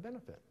worry about the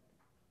benefit.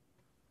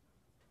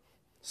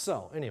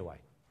 So, anyway,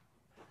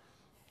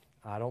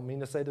 I don't mean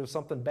to say there's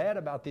something bad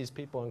about these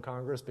people in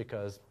Congress,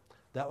 because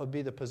that would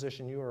be the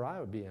position you or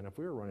I would be in if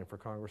we were running for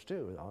Congress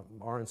too.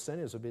 Our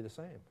incentives would be the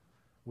same.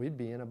 We'd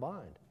be in a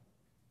bind.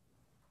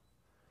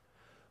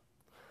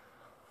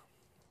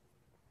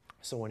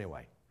 So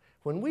anyway,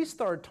 when we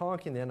start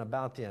talking then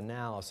about the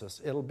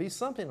analysis, it'll be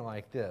something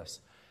like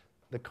this.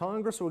 The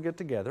Congress will get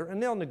together,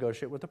 and they'll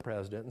negotiate with the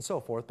president and so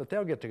forth, but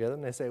they'll get together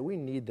and they say, we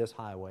need this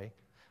highway.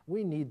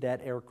 We need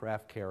that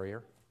aircraft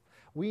carrier.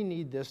 We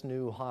need this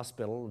new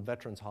hospital,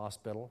 Veterans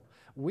Hospital.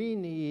 We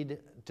need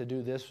to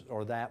do this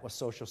or that with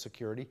Social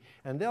Security.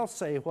 And they'll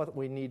say what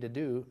we need to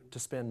do to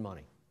spend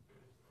money.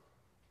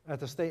 At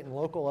the state and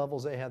local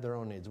levels, they have their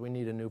own needs. We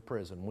need a new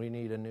prison. We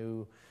need a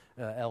new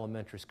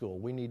elementary school.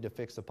 We need to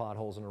fix the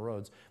potholes in the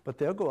roads. But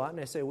they'll go out and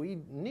they say, we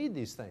need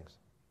these things.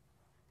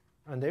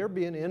 And they're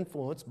being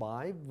influenced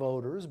by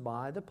voters,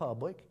 by the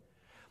public.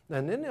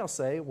 And then they'll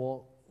say,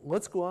 well,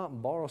 let's go out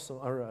and borrow some,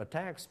 or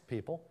tax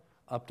people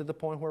up to the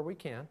point where we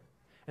can.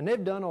 And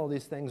they've done all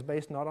these things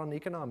based not on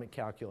economic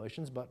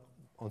calculations, but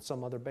on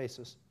some other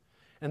basis.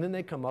 And then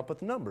they come up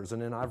with numbers.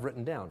 And then I've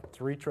written down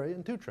 3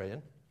 trillion, 2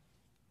 trillion.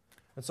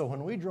 And so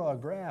when we draw a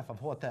graph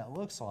of what that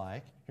looks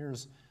like,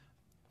 here's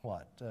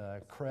what?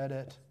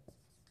 Credit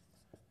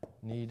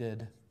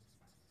needed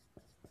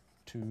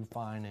to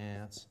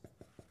finance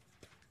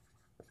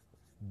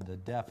the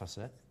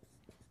deficit.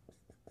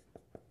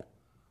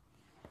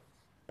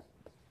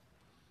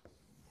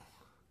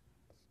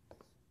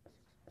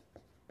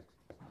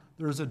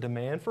 There's a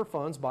demand for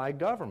funds by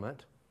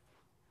government,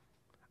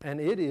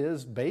 and it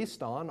is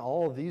based on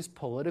all of these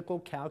political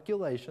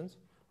calculations.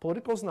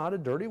 Political is not a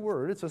dirty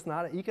word. It's just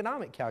not an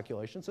economic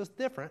calculation. It's just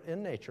different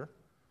in nature.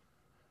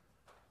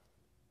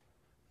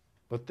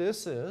 But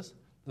this is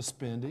the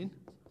spending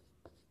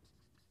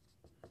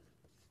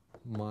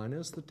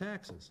minus the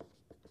taxes.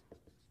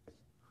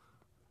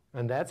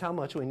 And that's how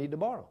much we need to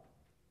borrow.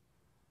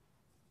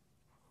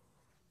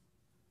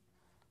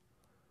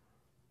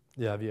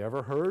 Yeah, have you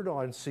ever heard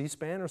on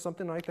C-SPAN or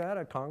something like that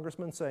a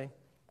congressman say,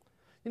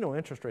 you know,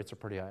 interest rates are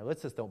pretty high.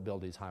 Let's just don't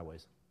build these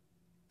highways.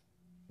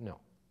 No.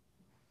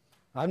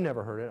 I've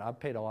never heard it. I've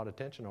paid a lot of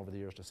attention over the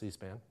years to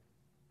C-SPAN.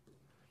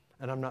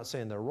 And I'm not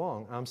saying they're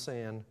wrong. I'm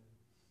saying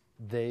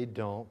they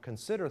don't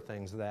consider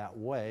things that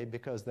way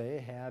because they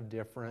have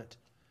different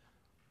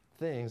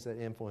things that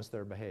influence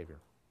their behavior.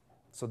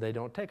 So they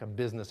don't take a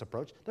business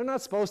approach. They're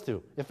not supposed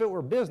to. If it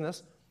were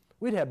business,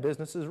 we'd have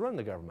businesses run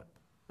the government.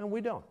 And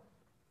we don't.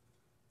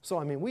 So,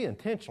 I mean, we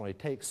intentionally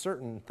take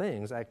certain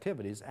things,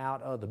 activities,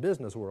 out of the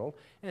business world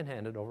and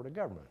hand it over to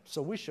government.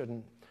 So we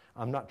shouldn't,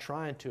 I'm not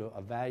trying to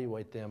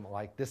evaluate them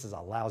like this is a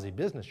lousy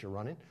business you're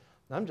running.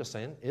 I'm just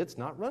saying it's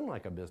not run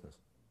like a business.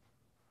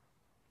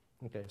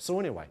 Okay,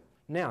 so anyway,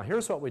 now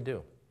here's what we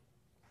do.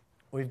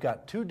 We've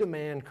got 2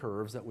 demand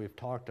curves that we've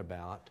talked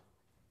about.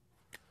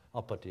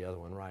 I'll put the other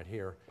one right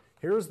here.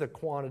 Here's the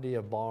quantity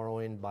of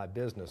borrowing by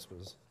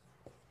businesses.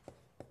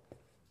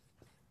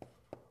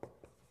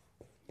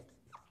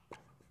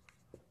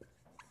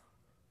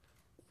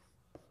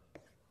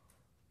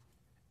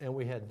 And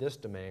we had this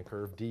demand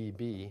curve,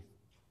 DB.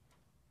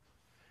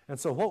 And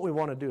so what we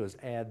want to do is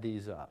add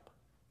these up.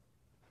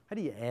 How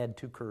do you add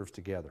 2 curves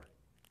together?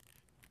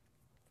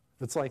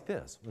 It's like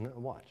this.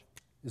 Watch.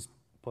 Just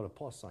put a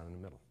plus sign in the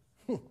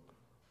middle.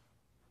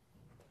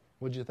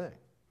 What'd you think?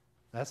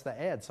 That's the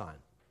add sign.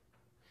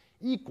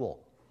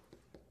 Equal.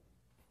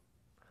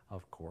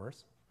 Of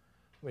course.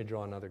 Let me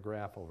draw another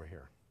graph over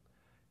here.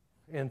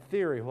 In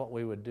theory, what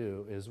we would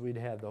do is we'd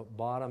have the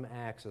bottom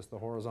axis, the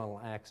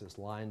horizontal axis,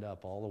 lined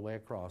up all the way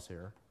across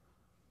here.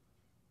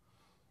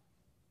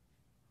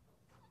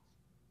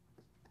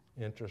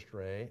 Interest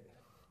rate,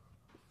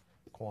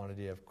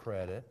 quantity of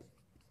credit.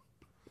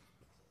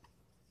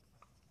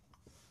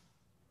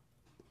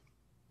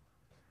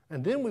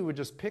 And then we would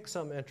just pick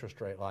some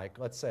interest rate, like,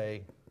 let's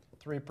say,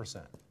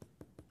 3%,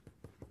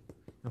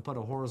 and put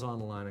a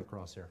horizontal line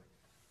across here.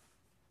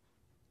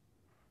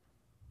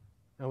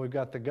 And we've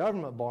got the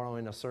government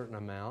borrowing a certain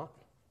amount.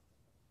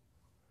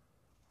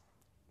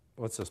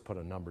 Let's just put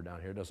a number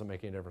down here. It doesn't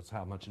make any difference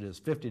how much it is,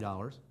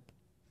 $50.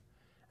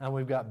 And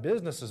we've got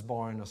businesses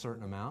borrowing a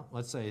certain amount,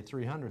 let's say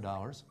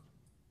 $300.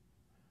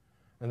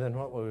 And then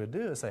what we would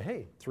do is say,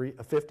 hey,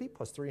 50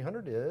 plus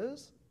 300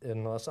 is,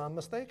 unless I'm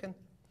mistaken,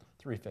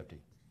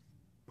 350.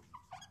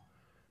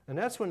 And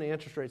that's when the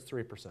interest rate's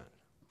 3%.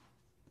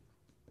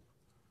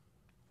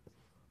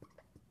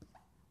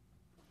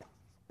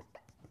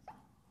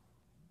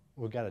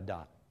 We've got a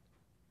dot.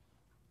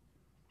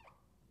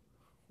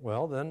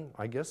 Well, then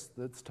I guess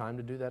it's time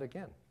to do that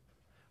again.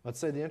 Let's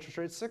say the interest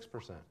rate's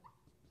 6%.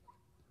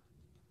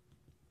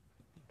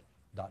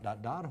 Dot,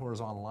 dot, dot,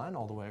 horizontal line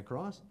all the way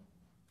across.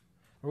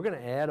 We're going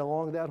to add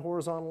along that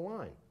horizontal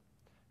line.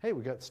 Hey,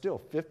 we got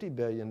still $50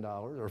 billion,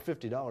 or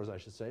 $50, I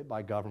should say,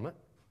 by government.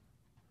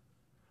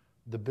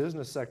 The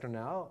business sector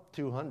now,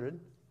 200.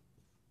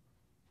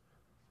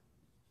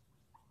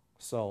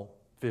 So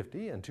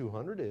 50 and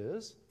 200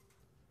 is,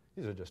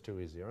 these are just too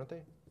easy, aren't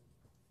they?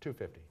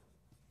 250.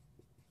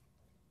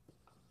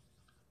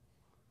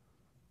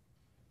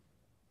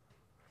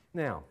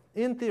 Now,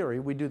 in theory,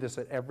 we do this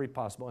at every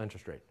possible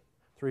interest rate.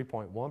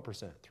 3.1%,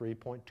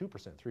 3.2%,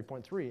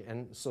 3.3%.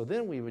 And so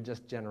then we would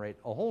just generate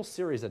a whole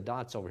series of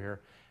dots over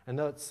here. And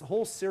that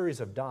whole series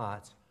of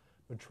dots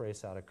would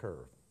trace out a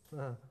curve.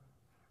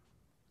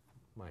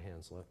 My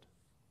hand slipped.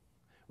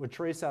 Would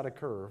trace out a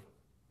curve.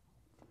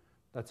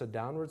 That's a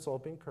downward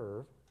sloping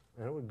curve.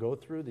 And it would go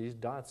through these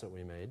dots that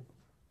we made.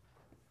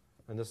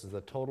 And this is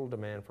the total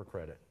demand for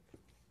credit.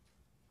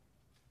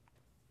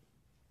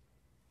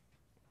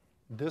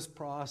 This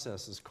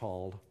process is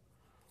called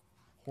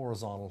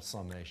horizontal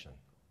summation.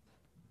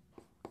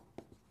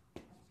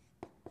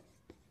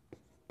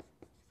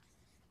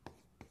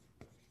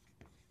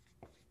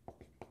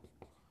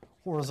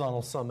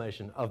 Horizontal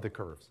summation of the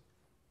curves.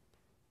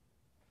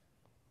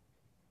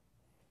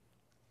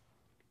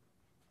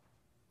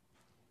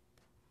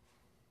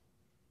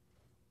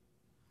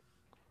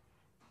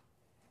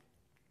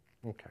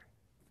 Okay.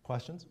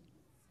 Questions?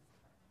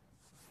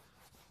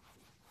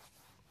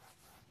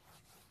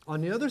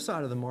 On the other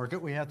side of the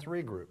market, we have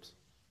three groups.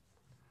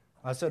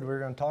 I said we were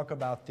going to talk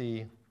about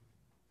the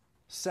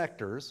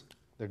sectors,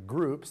 the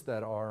groups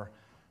that are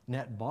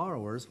net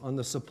borrowers. On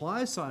the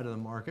supply side of the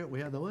market, we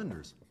have the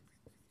lenders.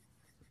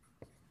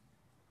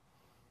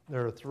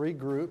 There are three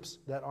groups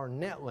that are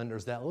net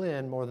lenders that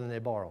lend more than they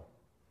borrow.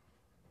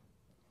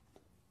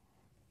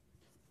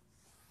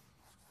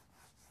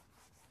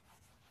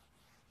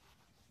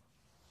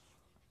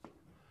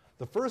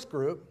 The first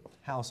group,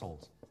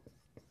 households.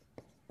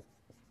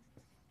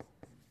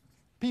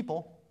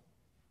 People.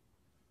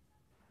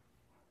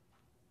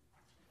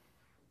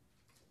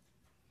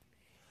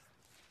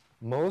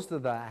 Most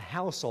of the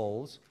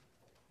households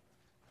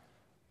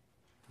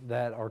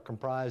that are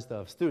comprised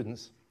of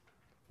students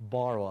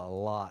borrow a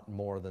lot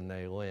more than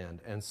they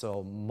lend. And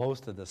so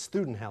most of the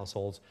student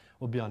households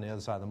will be on the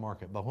other side of the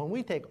market. But when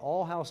we take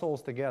all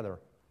households together,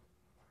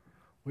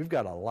 we've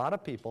got a lot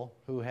of people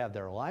who have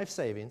their life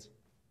savings.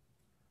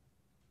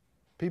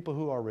 People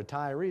who are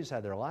retirees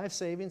have their life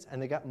savings,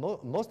 and they got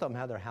most of them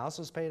have their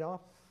houses paid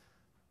off.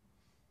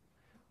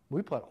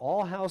 We put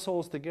all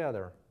households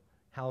together.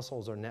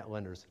 Households are net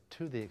lenders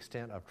to the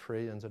extent of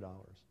trillions of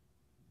dollars.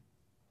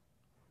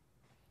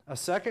 A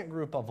second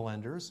group of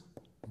lenders,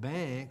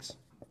 banks,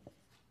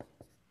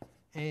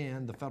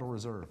 and the Federal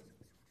Reserve.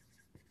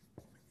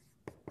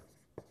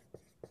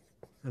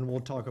 And we'll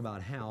talk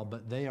about how,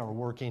 but they are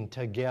working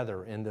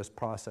together in this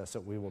process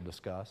that we will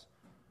discuss.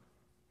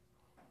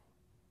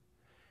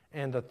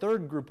 And the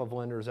third group of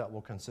lenders that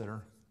we'll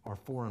consider are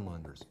foreign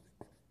lenders.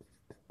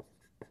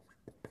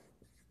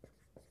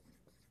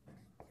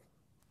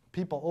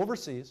 People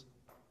overseas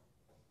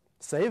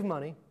save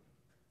money,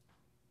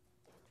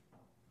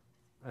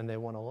 and they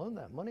want to loan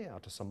that money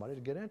out to somebody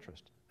to get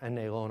interest. And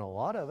they loan a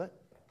lot of it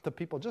to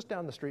people just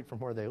down the street from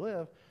where they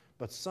live,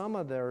 but some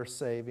of their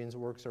savings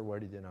works their way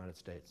to the United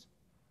States.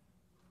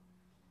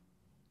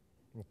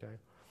 Okay?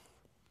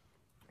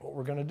 What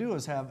we're going to do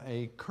is have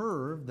a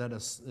curve that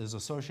is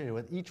associated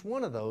with each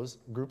one of those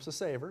groups of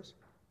savers.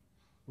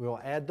 We will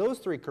add those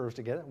three curves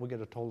together, and we'll get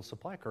a total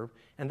supply curve,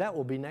 and that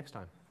will be next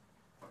time.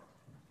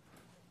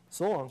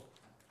 So long.